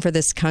fighting for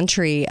this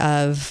country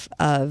of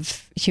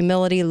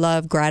humility,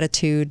 love,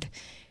 gratitude,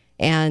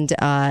 and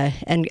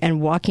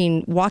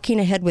walking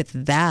ahead with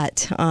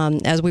that.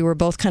 As we were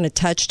both kind of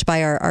touched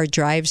by our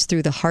drives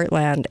through the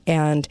heartland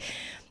and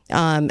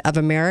of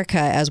America,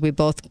 as we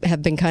both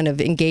have been kind of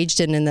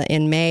engaged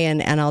in May,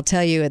 and I'll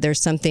tell you,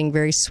 there's something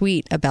very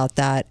sweet about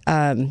that,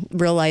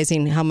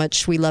 realizing how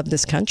much we love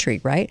this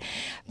country, right?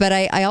 But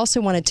I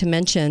also wanted to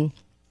mention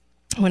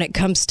when it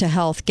comes to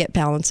health, get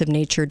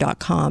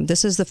balanceofnature.com.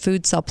 This is the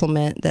food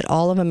supplement that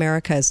all of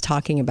America is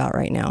talking about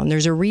right now. And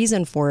there's a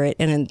reason for it.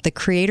 And the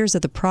creators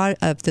of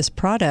this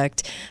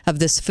product, of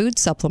this food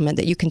supplement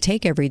that you can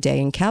take every day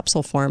in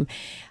capsule form,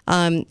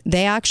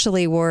 they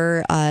actually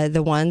were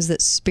the ones that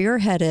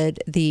spearheaded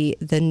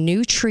the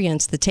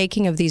nutrients, the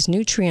taking of these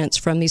nutrients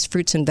from these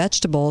fruits and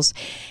vegetables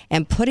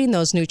and putting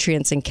those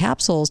nutrients in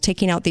capsules,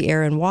 taking out the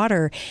air and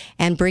water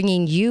and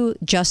bringing you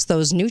just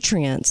those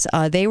nutrients.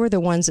 They were the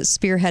ones that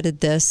spearheaded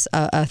this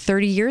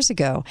 30 years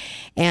ago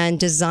and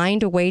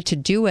designed a way to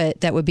do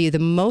it that would be the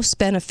most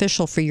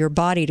beneficial for your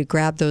body to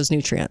grab those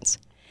nutrients.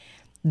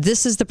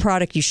 This is the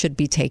product you should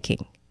be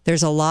taking.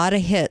 There's a lot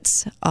of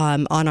hits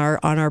on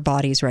our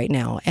bodies right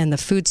now, and the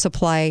food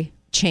supply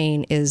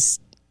chain is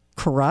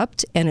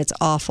corrupt and it's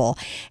awful.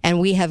 And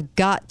we have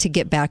got to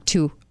get back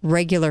to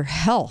regular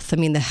health. I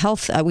mean, the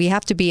health, we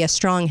have to be a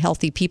strong,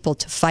 healthy people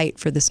to fight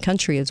for this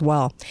country as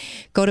well.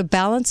 Go to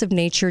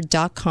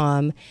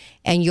balanceofnature.com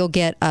and you'll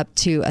get up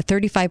to a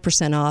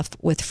 35% off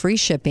with free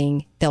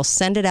shipping. They'll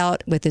send it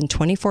out within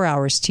 24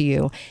 hours to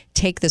you.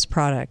 Take this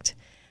product.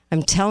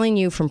 I'm telling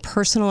you from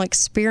personal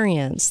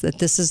experience that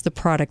this is the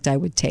product I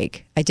would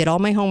take. I did all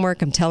my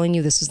homework. I'm telling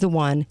you this is the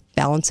one.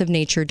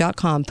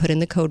 Balanceofnature.com. Put in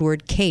the code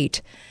word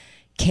KATE,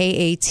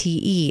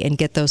 K-A-T-E, and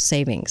get those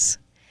savings.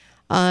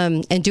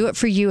 And do it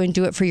for you and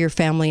do it for your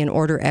family and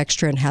order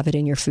extra and have it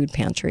in your food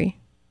pantry.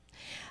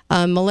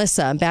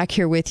 Melissa, I'm back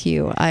here with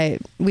you.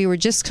 We were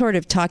just sort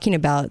of talking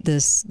about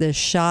this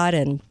shot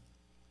and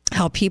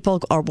how people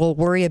will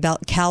worry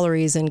about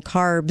calories and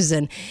carbs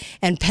and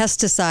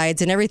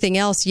pesticides and everything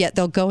else, yet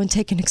they'll go and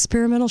take an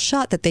experimental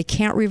shot that they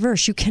can't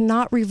reverse. You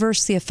cannot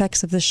reverse the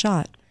effects of the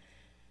shot.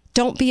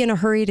 Don't be in a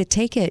hurry to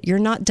take it. You're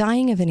not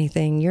dying of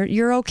anything.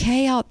 You're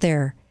okay out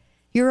there.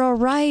 You're all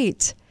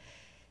right.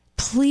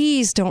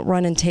 Please don't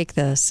run and take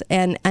this.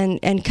 And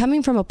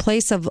coming from a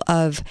place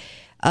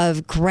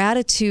of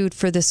gratitude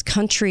for this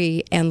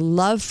country and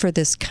love for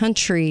this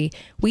country,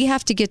 we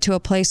have to get to a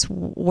place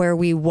where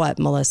we what,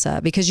 Melissa?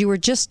 Because you were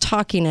just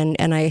talking,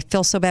 and I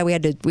feel so bad we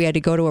had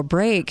to go to a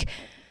break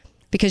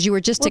because you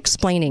were just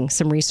explaining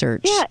some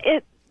research. Yeah,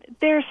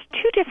 there's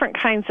two different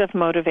kinds of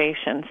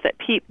motivations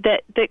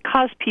that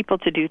cause people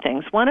to do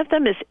things. One of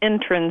them is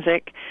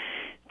intrinsic.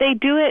 They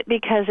do it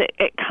because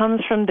it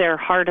comes from their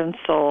heart and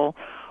soul,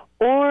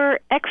 or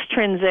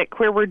extrinsic,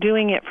 where we're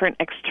doing it for an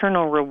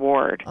external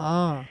reward.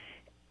 Oh.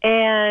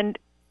 And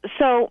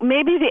so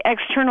maybe the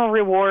external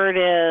reward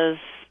is,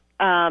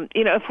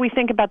 if we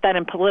think about that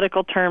in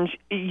political terms,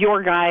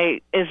 your guy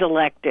is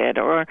elected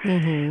or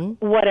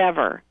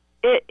whatever.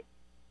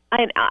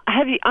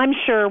 I'm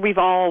sure we've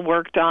all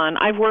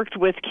I've worked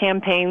with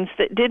campaigns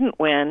that didn't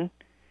win.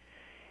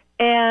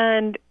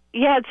 And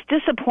yeah, it's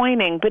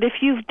disappointing. But if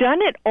you've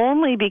done it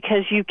only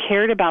because you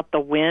cared about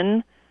the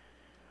win,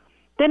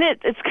 then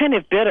it's kind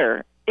of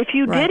bitter. If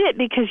you did it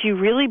because you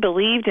really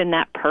believed in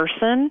that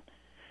person,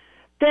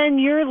 then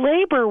your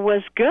labor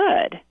was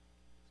good.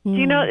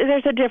 You know,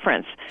 there's a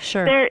difference.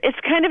 Sure. It's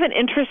kind of an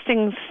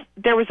interesting,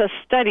 there was a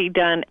study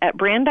done at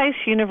Brandeis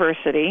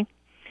University,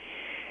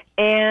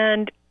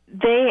 and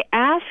they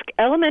asked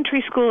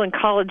elementary school and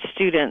college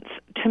students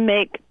to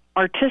make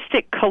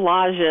artistic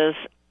collages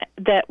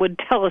that would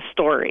tell a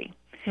story.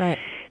 Right.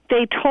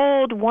 They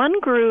told one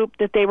group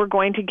that they were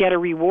going to get a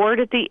reward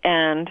at the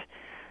end,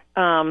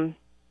 and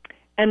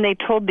they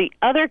told the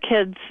other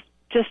kids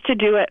just to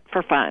do it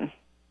for fun.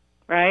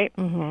 Right?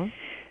 Mm-hmm.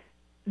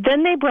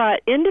 Then they brought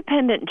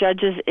independent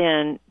judges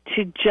in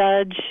to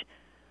judge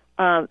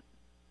the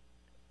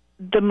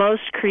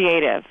most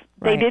creative.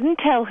 Right. They didn't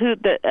tell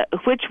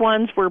which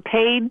ones were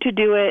paid to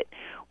do it,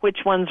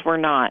 which ones were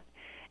not.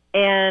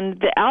 And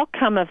the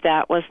outcome of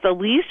that was the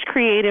least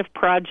creative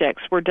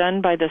projects were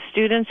done by the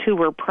students who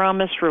were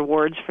promised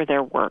rewards for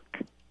their work.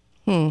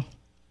 They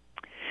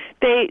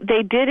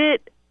did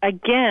it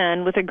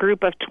again with a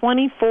group of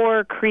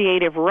 24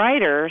 creative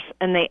writers,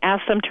 and they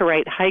asked them to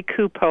write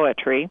haiku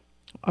poetry.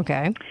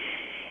 Okay.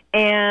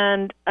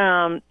 And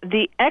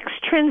the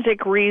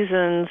extrinsic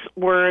reasons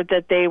were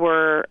that they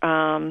were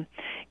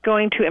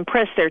going to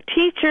impress their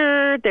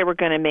teacher, they were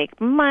going to make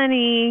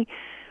money,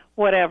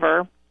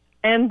 whatever.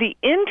 And the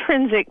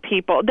intrinsic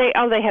people, they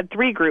had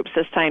three groups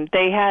this time.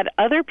 They had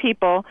other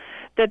people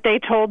that they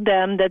told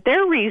them that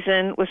their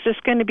reason was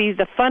just going to be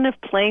the fun of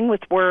playing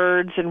with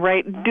words and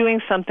doing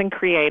something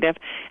creative.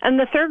 And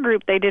the third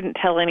group, they didn't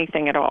tell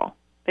anything at all.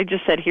 They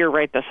just said, here,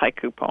 write this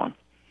haiku poem.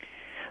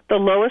 The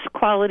lowest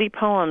quality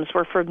poems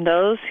were from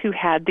those who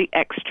had the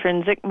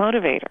extrinsic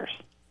motivators.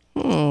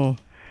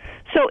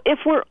 So if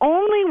we're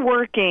only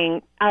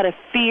working out of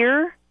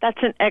fear,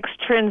 that's an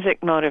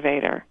extrinsic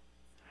motivator.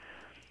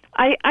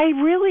 I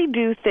really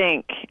do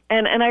think,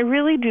 and I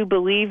really do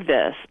believe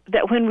this,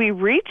 that when we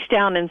reach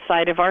down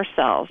inside of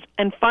ourselves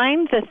and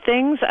find the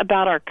things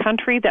about our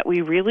country that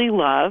we really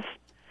love,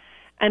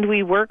 and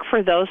we work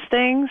for those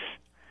things,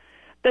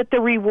 that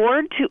the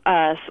reward to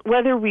us,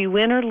 whether we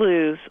win or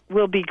lose,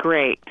 will be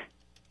great.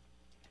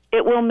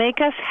 It will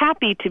make us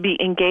happy to be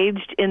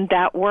engaged in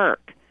that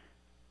work.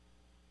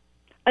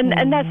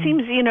 And that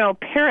seems,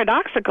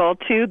 paradoxical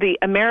to the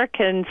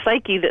American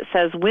psyche that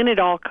says win at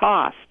all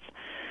costs.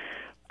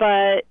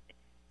 But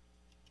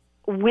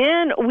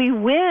when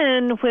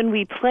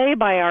we play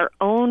by our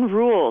own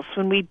rules,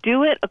 when we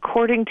do it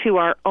according to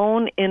our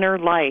own inner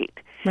light.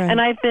 Right.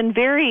 And I've been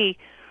very,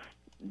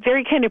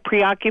 very kind of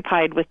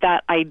preoccupied with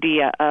that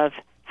idea of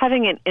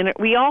having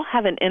we all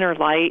have an inner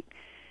light.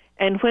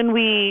 And when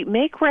we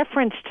make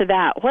reference to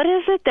that, what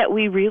is it that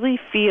we really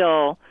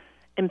feel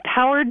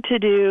empowered to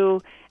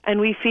do and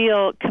we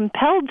feel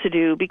compelled to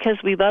do because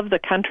we love the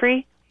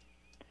country?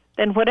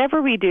 Then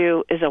whatever we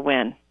do is a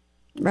win.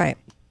 Right.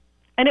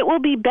 And it will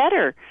be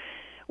better.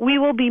 We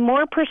will be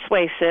more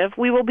persuasive.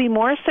 We will be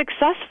more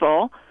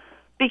successful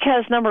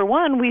because, number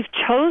one, we've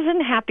chosen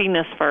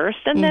happiness first,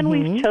 and then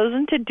we've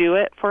chosen to do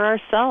it for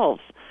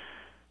ourselves.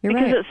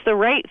 Because it's the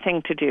right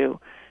thing to do,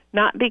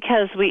 not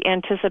because we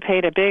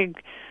anticipate a big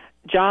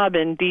job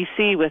in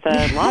D.C. with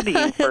a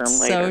lobbying firm later.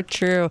 So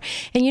true.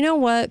 And you know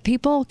what?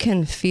 People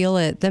can feel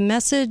it. The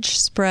message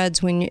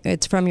spreads when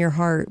it's from your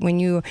heart, when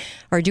you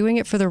are doing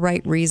it for the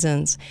right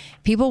reasons.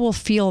 People will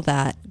feel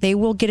that. They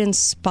will get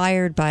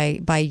inspired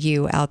by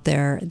you out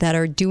there that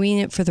are doing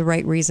it for the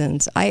right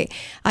reasons. I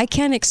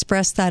can't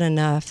express that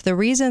enough. The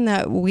reason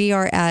that we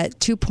are at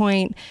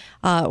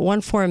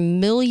 2.14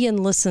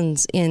 million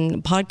listens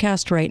in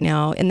podcast right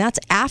now, and that's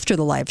after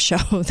the live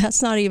show.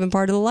 That's not even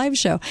part of the live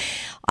show.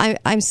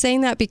 I'm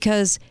saying that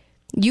because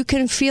you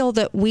can feel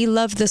that we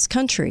love this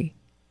country,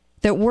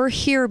 that we're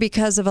here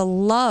because of a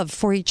love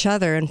for each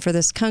other and for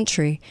this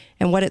country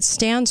and what it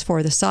stands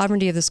for, the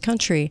sovereignty of this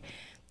country,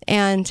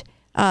 and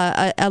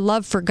a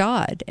love for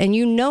God. And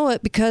you know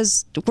it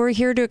because we're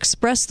here to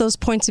express those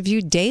points of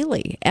view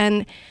daily.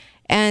 And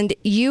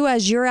you,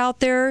 as you're out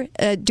there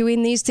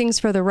doing these things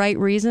for the right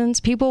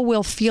reasons, people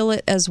will feel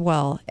it as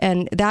well.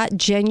 And that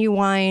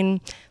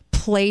genuine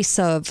place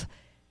of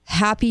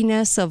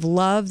happiness, of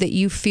love that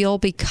you feel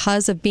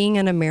because of being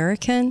an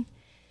American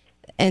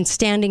and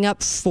standing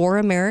up for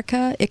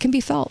America, it can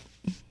be felt.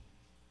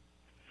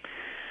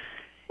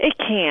 It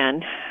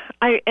can.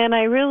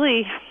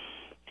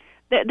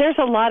 There's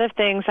a lot of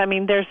things. I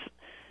mean, this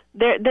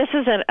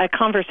is a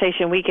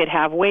conversation we could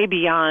have way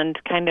beyond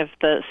kind of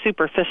the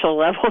superficial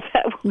level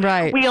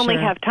that we only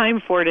have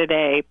time for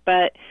today.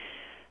 But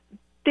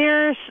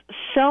there's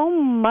so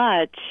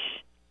much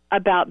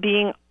about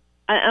being,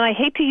 and I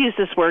hate to use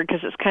this word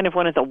because it's kind of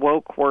one of the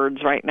woke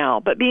words right now,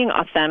 but being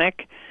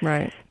authentic,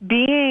 right?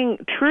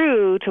 Being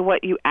true to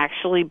what you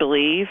actually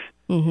believe.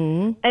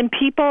 Mm-hmm. And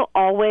people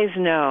always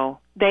know.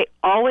 They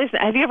always.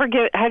 Have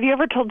you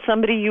ever told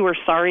somebody you were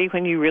sorry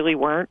when you really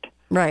weren't?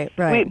 Right.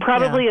 We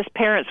probably, as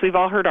parents, we've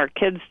all heard our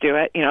kids do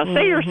it.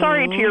 Say you're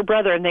sorry to your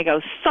brother, and they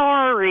go,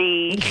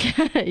 sorry.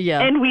 Yeah.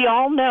 And we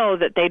all know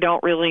that they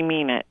don't really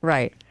mean it.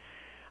 Right.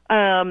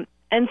 And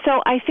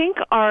so I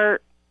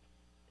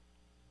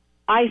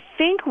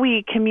think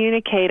we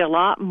communicate a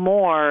lot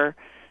more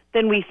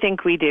than we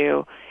think we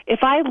do.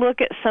 If I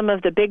look at some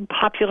of the big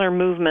popular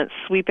movements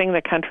sweeping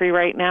the country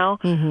right now,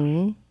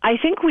 I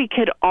think we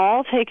could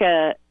all take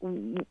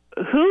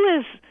who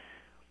is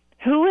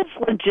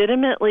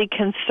legitimately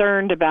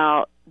concerned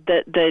about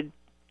the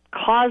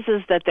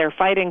causes that they're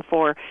fighting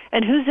for,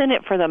 and who's in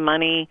it for the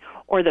money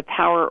or the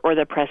power or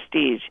the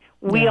prestige.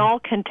 We all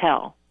can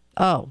tell.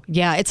 Oh,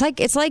 yeah. It's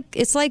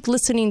like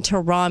listening to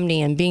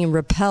Romney and being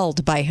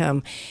repelled by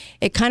him.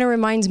 It kind of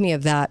reminds me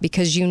of that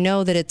because you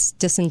know that it's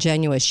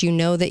disingenuous. You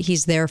know that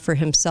he's there for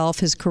himself,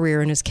 his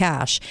career, and his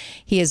cash.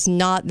 He is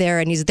not there,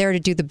 and he's there to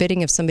do the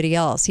bidding of somebody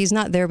else. He's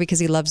not there because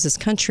he loves this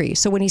country.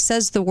 So when he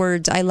says the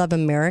words, I love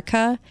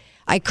America,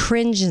 I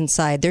cringe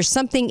inside. There's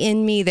something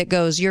in me that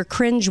goes, you're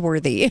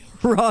cringeworthy,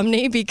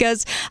 Romney,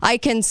 because I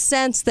can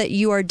sense that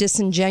you are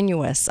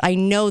disingenuous. I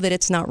know that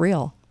it's not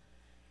real.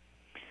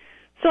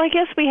 So I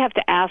guess we have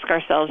to ask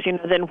ourselves,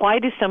 then why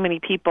do so many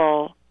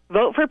people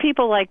vote for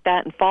people like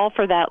that and fall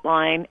for that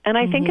line? And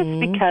I think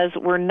it's because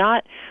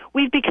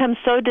we've become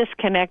so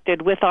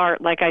disconnected with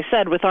like I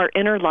said, with our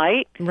inner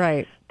light,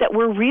 right, that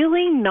we're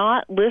really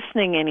not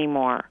listening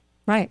anymore.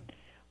 Right.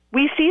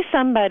 We see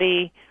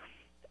somebody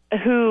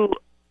who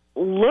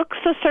looks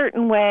a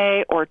certain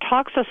way or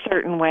talks a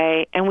certain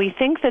way, and we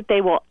think that they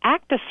will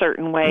act a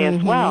certain way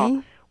as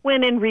well,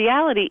 when in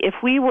reality, if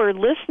we were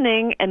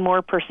listening and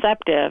more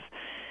perceptive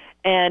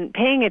and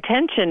paying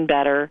attention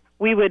better,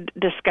 we would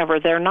discover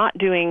they're not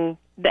doing,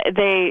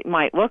 they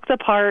might look the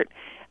part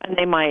and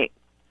they might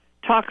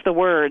talk the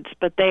words,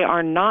 but they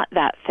are not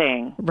that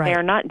thing. Right. They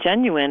are not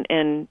genuine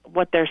in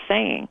what they're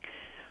saying.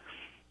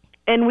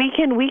 And we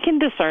can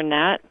discern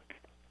that.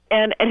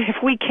 And if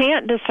we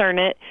can't discern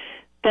it,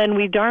 then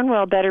we darn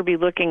well better be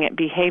looking at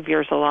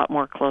behaviors a lot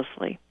more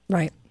closely.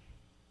 Right.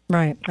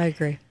 Right. I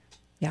agree.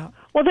 Yeah.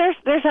 Well,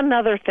 there's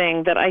another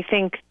thing that I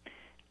think,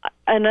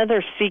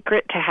 another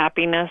secret to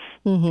happiness,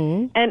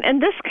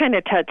 and this kind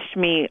of touched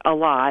me a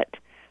lot,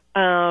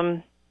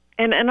 and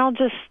I'll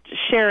just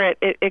share it.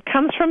 It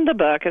comes from the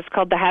book. It's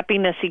called The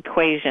Happiness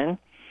Equation.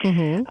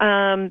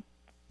 There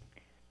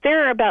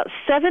are about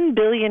 7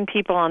 billion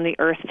people on the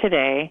earth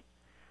today,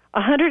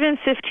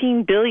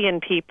 115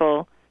 billion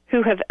people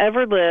who have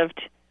ever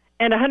lived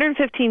and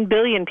 115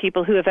 billion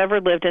people who have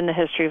ever lived in the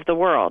history of the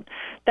world.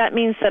 That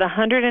means that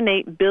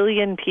 108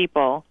 billion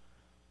people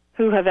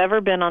who have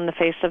ever been on the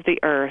face of the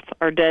earth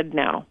are dead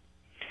now.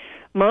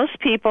 Most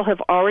people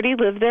have already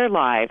lived their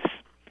lives.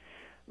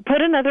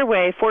 Put another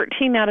way,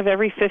 14 out of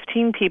every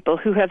 15 people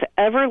who have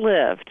ever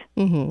lived.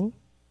 Mm-hmm.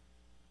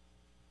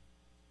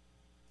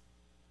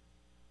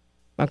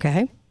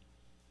 Okay.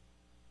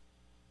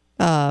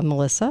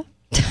 Melissa?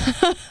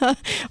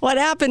 What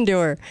happened to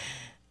her?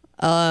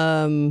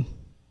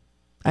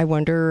 I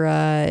wonder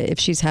if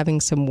she's having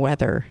some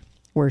weather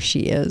where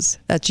she is.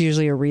 That's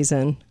usually a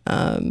reason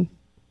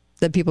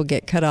that people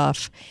get cut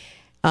off.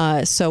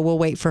 So we'll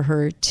wait for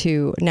her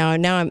to...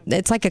 Now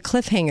it's like a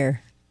cliffhanger.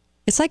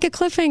 It's like a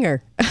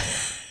cliffhanger.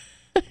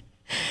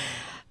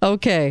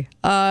 Okay.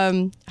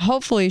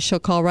 Hopefully she'll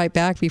call right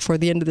back before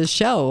the end of the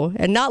show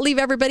and not leave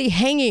everybody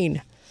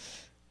hanging.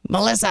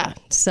 Melissa.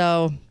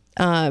 So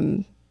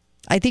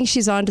I think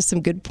she's on to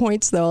some good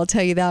points, though. I'll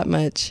tell you that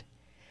much.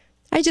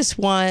 I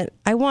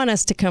want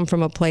us to come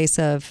from a place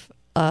of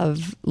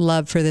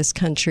love for this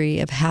country,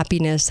 of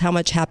happiness, how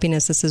much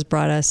happiness this has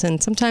brought us.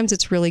 And sometimes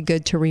it's really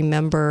good to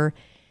remember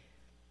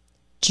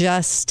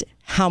just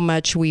how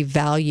much we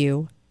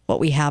value what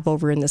we have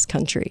over in this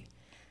country.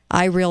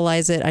 I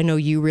realize it. I know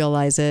you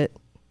realize it.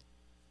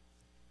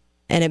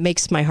 And it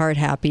makes my heart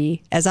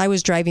happy. As I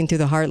was driving through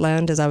the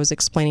heartland, as I was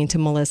explaining to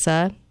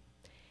Melissa,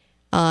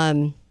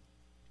 and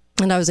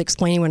I was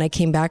explaining when I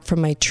came back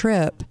from my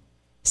trip,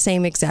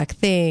 same exact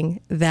thing,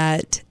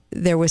 that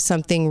there was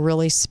something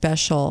really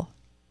special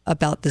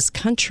about this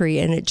country.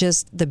 And it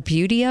just, the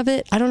beauty of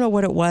it, I don't know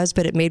what it was,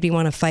 but it made me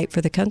want to fight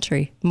for the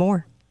country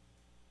more.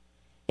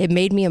 It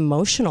made me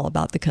emotional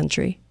about the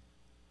country.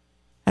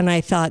 And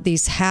I thought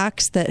these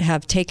hacks that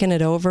have taken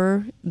it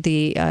over,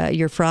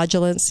 your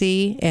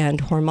fraudulency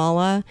and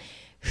Hormala,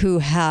 who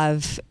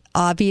have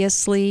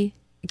obviously,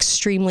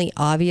 extremely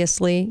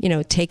obviously,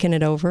 taken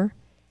it over.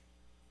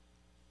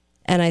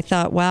 And I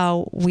thought,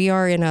 wow, we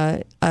are in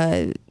a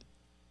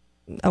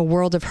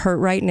world of hurt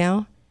right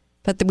now,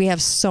 but we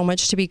have so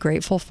much to be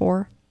grateful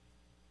for,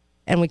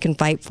 and we can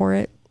fight for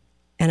it,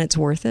 and it's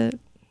worth it.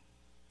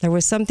 There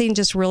was something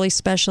just really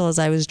special as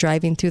I was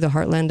driving through the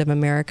heartland of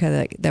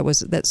America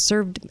that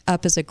served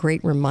up as a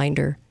great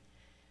reminder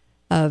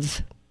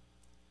of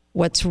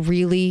what's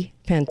really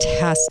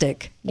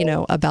fantastic,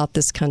 about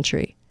this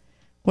country.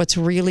 What's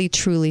really,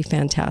 truly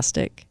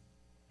fantastic.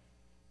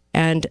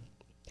 And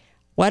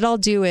what I'll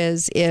do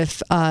is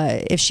if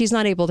she's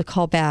not able to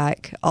call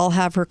back, I'll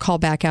have her call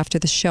back after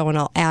the show and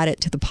I'll add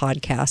it to the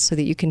podcast so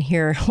that you can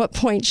hear what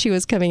point she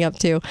was coming up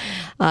to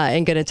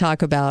and going to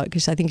talk about,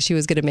 because I think she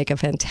was going to make a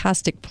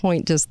fantastic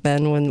point just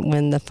then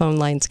when the phone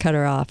lines cut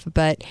her off.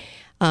 But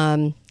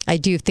I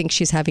do think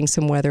she's having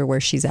some weather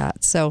where she's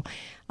at. So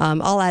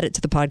I'll add it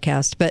to the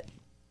podcast. But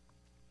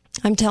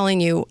I'm telling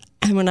you,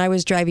 when I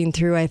was driving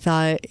through, I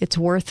thought it's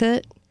worth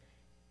it.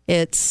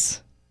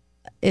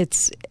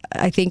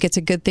 I think it's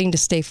a good thing to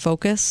stay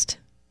focused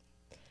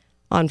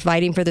on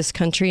fighting for this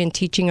country and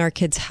teaching our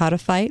kids how to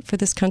fight for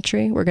this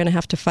country. We're going to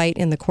have to fight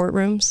in the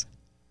courtrooms.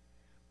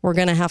 We're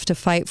going to have to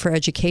fight for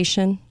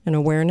education and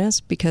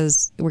awareness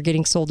because we're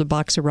getting sold a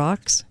box of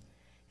rocks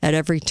at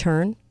every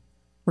turn.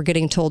 We're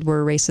getting told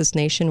we're a racist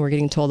nation. We're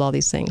getting told all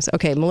these things.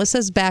 Okay,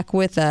 Melissa's back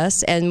with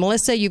us. And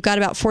Melissa, you've got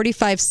about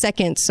 45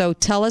 seconds. So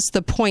tell us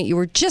the point you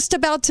were just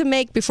about to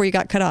make before you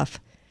got cut off.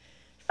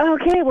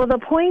 Okay, well, the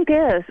point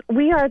is,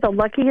 we are the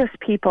luckiest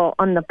people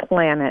on the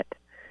planet.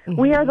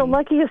 Mm-hmm. We are the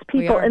luckiest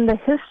people in the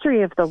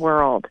history of the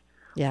world.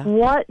 Yeah.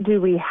 What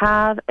do we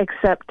have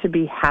except to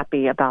be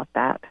happy about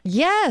that?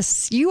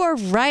 Yes, you are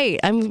right.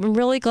 I'm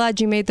really glad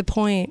you made the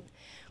point.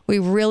 We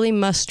really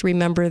must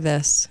remember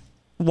this,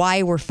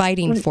 why we're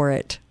fighting for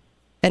it.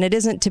 And it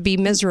isn't to be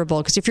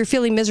miserable, because if you're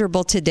feeling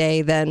miserable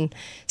today, then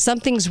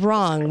something's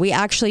wrong. We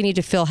actually need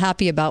to feel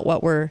happy about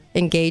what we're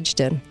engaged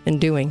in and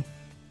doing.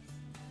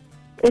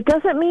 It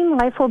doesn't mean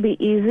life will be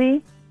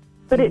easy,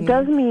 but it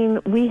does mean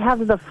we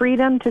have the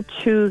freedom to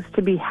choose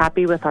to be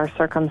happy with our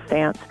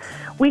circumstance.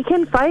 We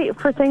can fight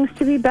for things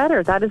to be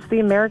better. That is the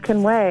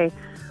American way.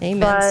 Amen,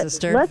 but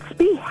sister. Let's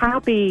be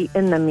happy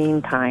in the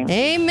meantime.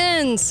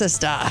 Amen,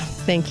 sister.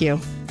 Thank you.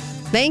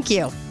 Thank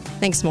you.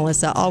 Thanks,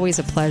 Melissa. Always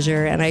a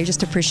pleasure. And I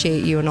just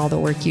appreciate you and all the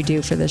work you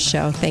do for this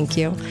show. Thank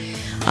you.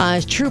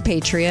 True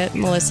patriot,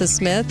 Melissa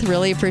Smith.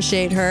 Really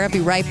appreciate her. I'll be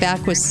right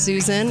back with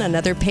Susan,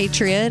 another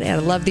patriot. And I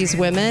love these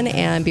women.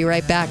 And be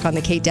right back on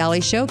The Kate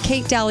Dalley Show.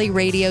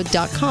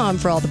 KateDalleyRadio.com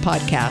for all the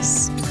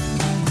podcasts.